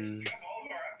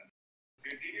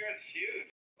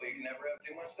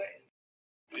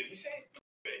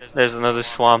 There's another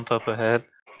swamp up ahead.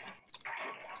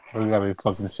 You gotta be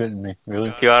fucking shitting me,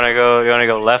 really? You wanna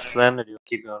go left then, or do you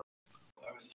keep going?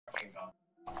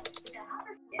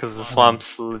 Because the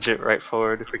swamp's legit right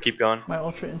forward if we keep going. My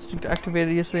Ultra Instinct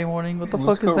activated yesterday morning. What the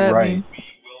Let's fuck does go that right. mean?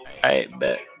 I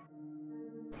bet.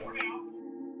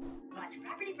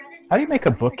 How do you make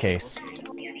a bookcase?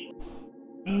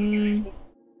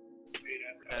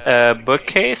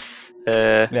 Bookcase?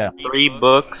 Yeah. 3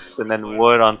 books and then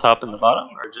wood on top and the bottom,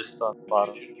 or just on the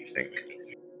bottom, I think.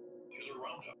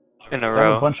 In a So I have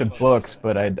row. a bunch of books,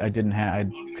 but I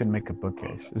couldn't make a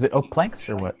bookcase. Is it oak planks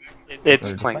or what?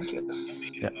 It's Or planks.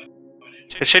 Yeah.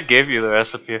 It should give you the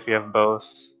recipe if you have both.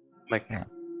 Like, Yeah.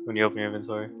 when you open your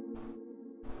inventory.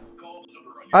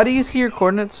 How do you see your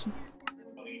coordinates?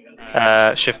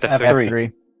 Shift F3.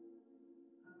 F3.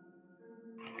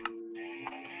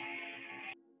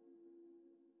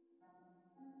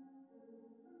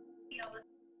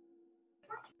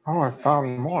 Oh, I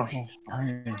found more.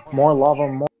 Iron. More lava,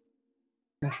 more.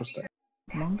 Interesting.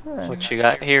 Okay. What you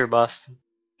got here, Boston?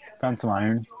 Found some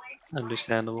iron.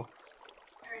 Understandable.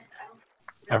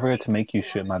 I forgot to make you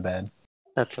shit, my bad.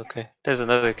 That's okay. There's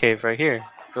another cave right here.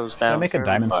 Goes Can down. I make a fairly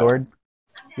diamond far. sword?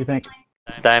 You think?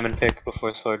 Diamond pick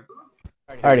before sword.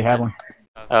 I already have one.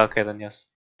 Oh, okay, then yes.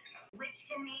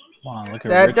 Come on, look at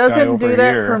That rich guy doesn't over do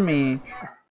that here. for me.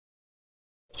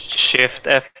 Shift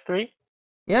F3?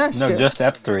 Yeah, No, shit. just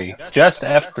F3. Just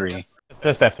F3.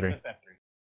 Just F3.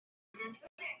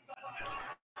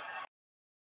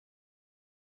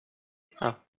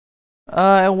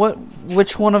 And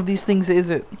which one of these things is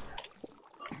it?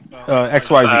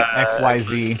 XYZ.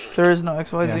 XYZ. There is no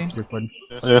XYZ. Yeah, recording.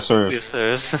 Yes, sir. Yes,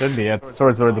 there is. Should be it.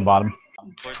 Swords are at the bottom.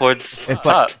 Towards the It's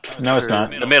like- top. No, it's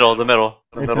not. The middle, the middle.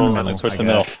 It's in the middle. Towards the I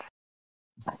middle. guess.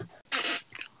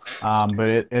 But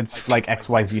it's like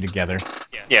XYZ together.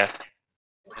 Yeah.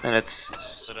 And it's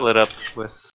split up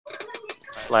with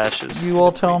slashes. You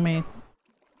all tell me.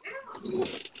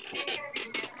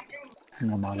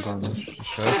 Oh my god, let's just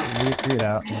show it. Read it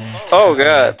out. Man. Oh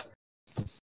god.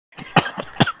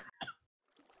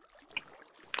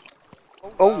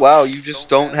 Oh wow, you just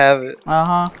don't have it.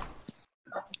 Uh-huh.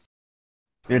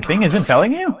 Your thing isn't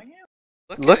telling you?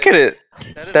 Look at it.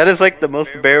 That is like the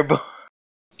most bare bone.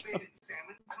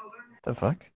 The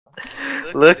fuck?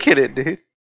 Look at it, dude.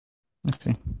 Let's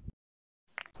see.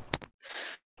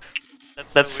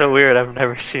 That's so weird. I've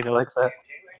never seen it like that.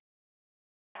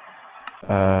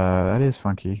 That is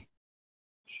funky.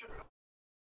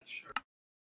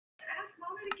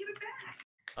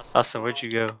 Austin, where'd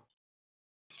you go?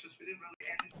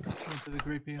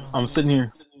 I'm sitting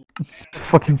here.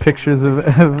 Fucking pictures of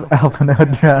Alpha now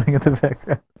drowning in the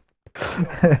background.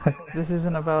 This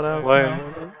isn't about Alpha.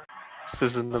 Why? This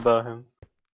isn't about him.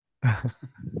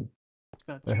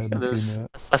 There's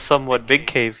a somewhat big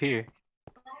cave here.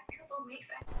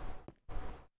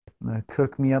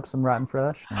 Cook me up some rotten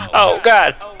fresh. Oh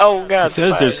god! Oh god! It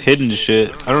says there's hidden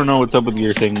shit. I don't know what's up with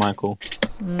your thing, Michael.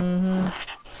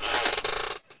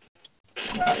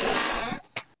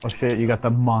 Oh shit, you got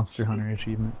the Monster Hunter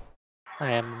achievement.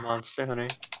 I am a monster hunter.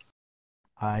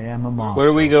 I am a monster. Where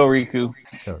do we go, Riku?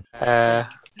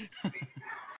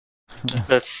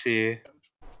 Let's see.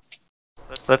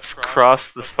 Let's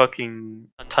cross this fucking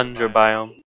tundra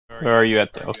biome. Where are you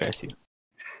at? Okay, I see.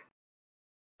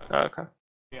 Okay.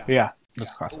 Yeah,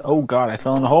 let's cross. Oh god, I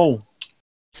fell in a hole.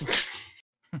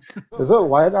 Is it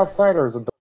light outside or is it?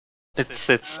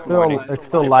 It's morning. It's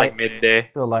still It's light. like midday.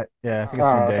 Still light. Yeah, I think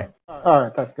it's midday.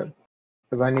 Alright, that's good.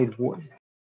 Because I need wood.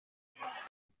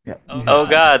 Yeah. Oh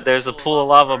god, there's a pool of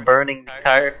lava burning the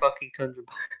entire fucking tundra.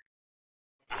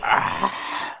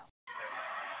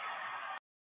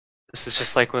 This is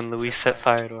just like when Luis set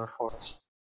fire to our forest.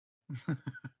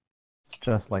 It's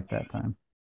just like that time.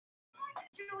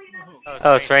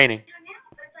 Oh, it's raining.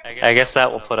 I guess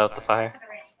that will put out the fire.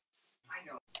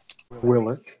 Will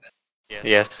it?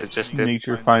 Yes, it just did.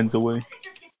 Nature finds a way.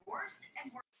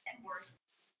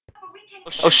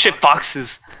 Oh shit,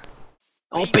 foxes!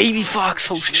 Oh, baby fox!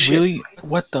 Oh shit! Really?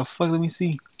 What the fuck? Let me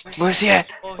see. Where's he at?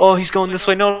 Oh, he's going this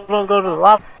way. No, go to the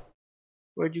lava.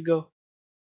 Where'd you go?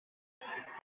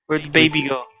 Where'd the baby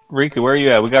go? Riku, where are you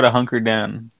at? We gotta hunker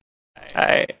down.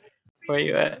 Alright. Where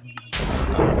you at?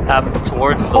 I'm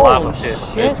towards the lava pit.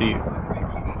 I see you.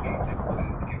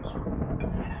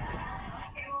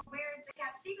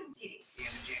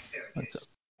 What's up?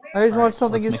 I just watched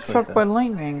something get Let's make struck like by that.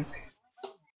 lightning.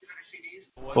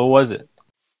 What was it?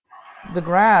 The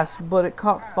grass, but it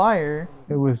caught fire.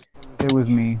 It was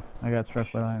me. I got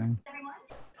struck by lightning.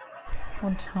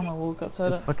 One time I woke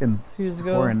outside It's fucking 2 years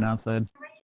ago. pouring outside.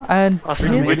 And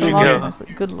Austin, where'd the you lava. go? I was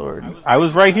like, good lord. I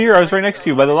was right here. I was right next to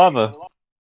you by the lava.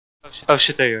 Oh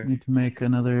shit, there you are. Need to make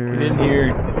another. Get in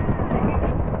here.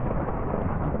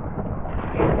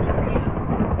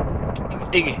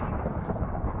 Iggy.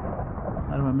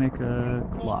 How do I make a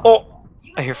clock? Oh!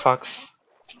 I hear fox.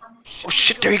 Oh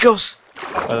shit, there he goes!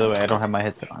 By the way, I don't have my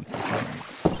headset on. So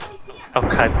Oh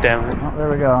god damn it. Oh, there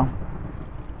we go.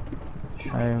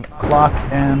 Clock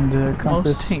and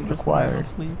compass Most dangerous when acquired. I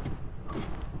sleep.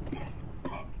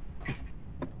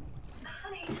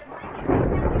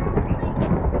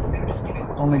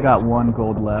 Only got 1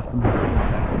 gold left.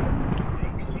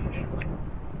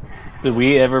 Did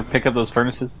we ever pick up those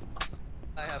furnaces?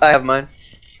 I have mine.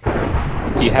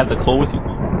 Do you have the coal with you?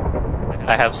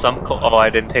 I have some coal. Oh, I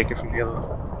didn't take it from the other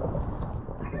one.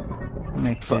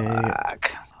 Make a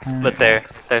Fuck. But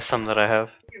there's some that I have.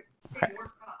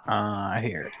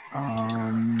 Here.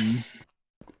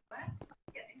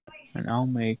 And I'll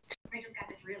make.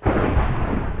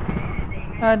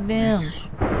 God damn.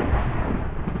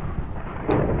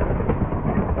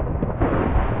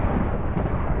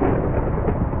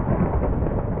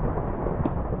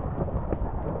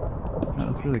 Oh,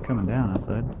 it's really coming down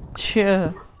outside.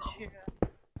 Yeah.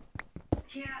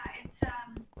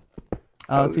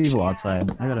 Oh, it's evil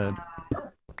outside. I gotta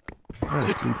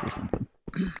sleep or something.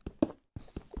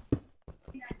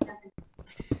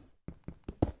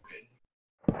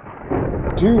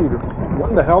 Dude,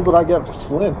 when the hell did I get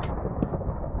flint?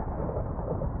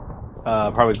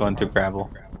 Probably going through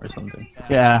gravel or something.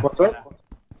 Yeah, What's that?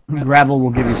 gravel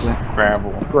will give you flint.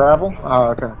 Gravel. Gravel?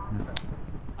 Oh, okay.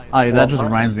 Oh, yeah, that just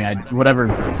reminds me.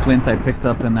 Whatever flint I picked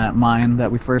up in that mine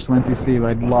that we first went to, Steve,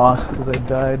 I'd lost because I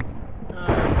died.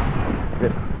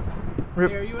 Hey,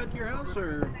 are you at your house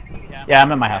or? Yeah,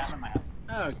 I'm at my house.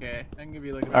 Oh, okay. I can give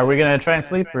you like. Are we gonna try and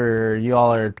sleep, or you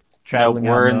all are No, traveling?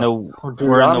 we're out in the... the Dude,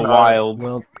 we're in I'm the not- wild.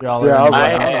 Well, y'all Yeah, I are was in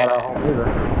like, the... I'm not at home either.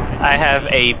 I have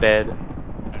a bed.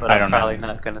 but I I'm don't know. probably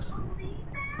not gonna sleep.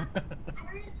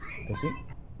 Is he?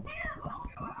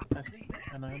 I see,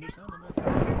 and I understand.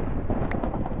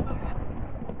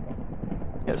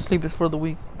 Yeah, sleep is for the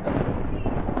weak.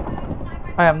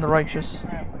 I am the righteous,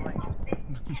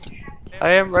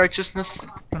 I am righteousness.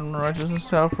 and righteousness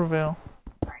shall prevail.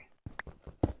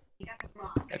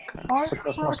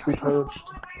 Sickness must be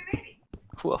purged.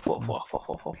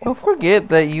 Don't forget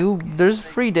that there's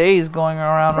free days going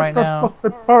around right now.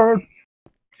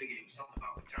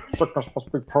 Sickness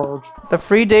must be purged. The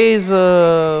free days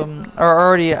are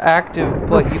already active,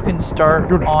 but you can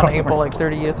start on April like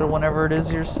 30th or whenever it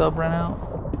is your sub ran out.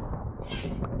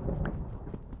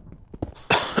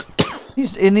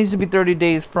 It needs to be 30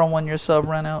 days from when your sub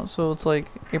ran out, so it's like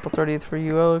April 30th for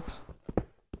you, Alex.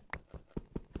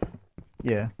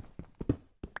 Yeah.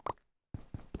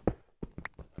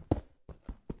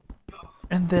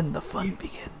 And then the fun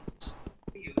begins.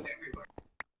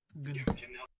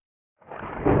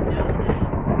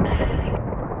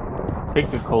 Take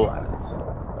the coal out of this.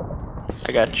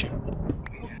 I got you.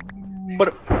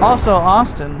 Also,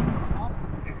 Austin,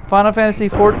 Final Fantasy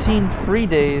 14 free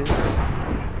days.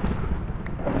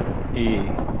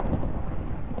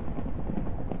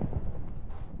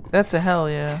 That's a hell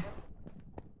yeah.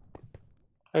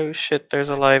 Oh shit, there's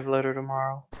a live letter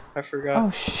tomorrow. I forgot. Oh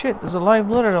shit, there's a live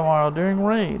letter tomorrow during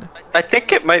raid. I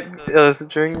think it might be, is it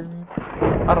during...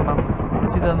 I don't know.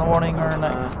 It's either in the morning or at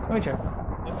night. Let me check.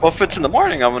 Well, if it's in the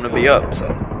morning, I'm gonna be up, so...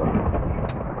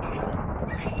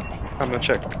 I'm gonna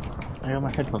check. I got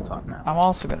my headphones on now. I'm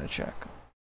also gonna check.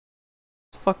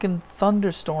 Fucking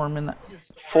thunderstorm in that.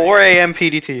 4 a.m.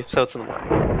 PDT, so it's in the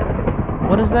morning.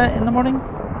 What is that in the morning?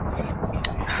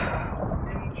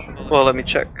 Well, let me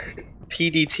check.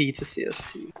 PDT to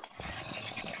CST.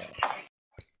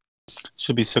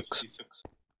 Should be 6.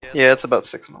 Yeah, it's about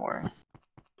 6 in the morning.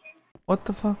 What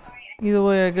the fuck? Either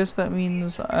way, I guess that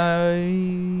means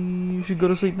I should go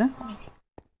to sleep now.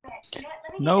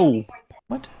 No.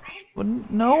 What?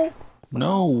 Wouldn't? No?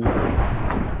 No.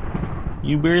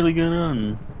 You barely got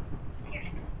on.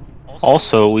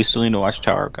 Also, we still need to watch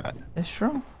Tower of God. It's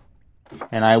true.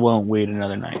 And I won't wait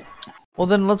another night. Well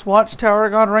then, let's watch Tower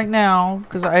of God right now,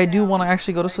 because I do want to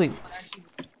actually go to sleep.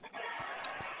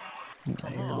 You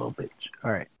little bitch.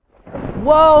 Alright.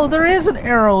 Whoa, there is an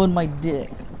arrow in my dick.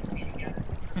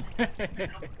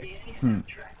 Alright,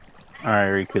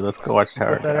 Riku, let's go watch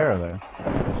Tower of Put that God. arrow there.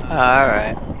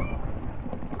 Alright.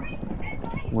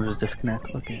 We'll just disconnect.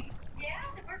 Okay.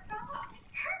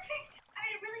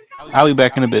 I'll be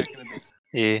back in a bit.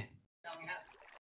 Yeah.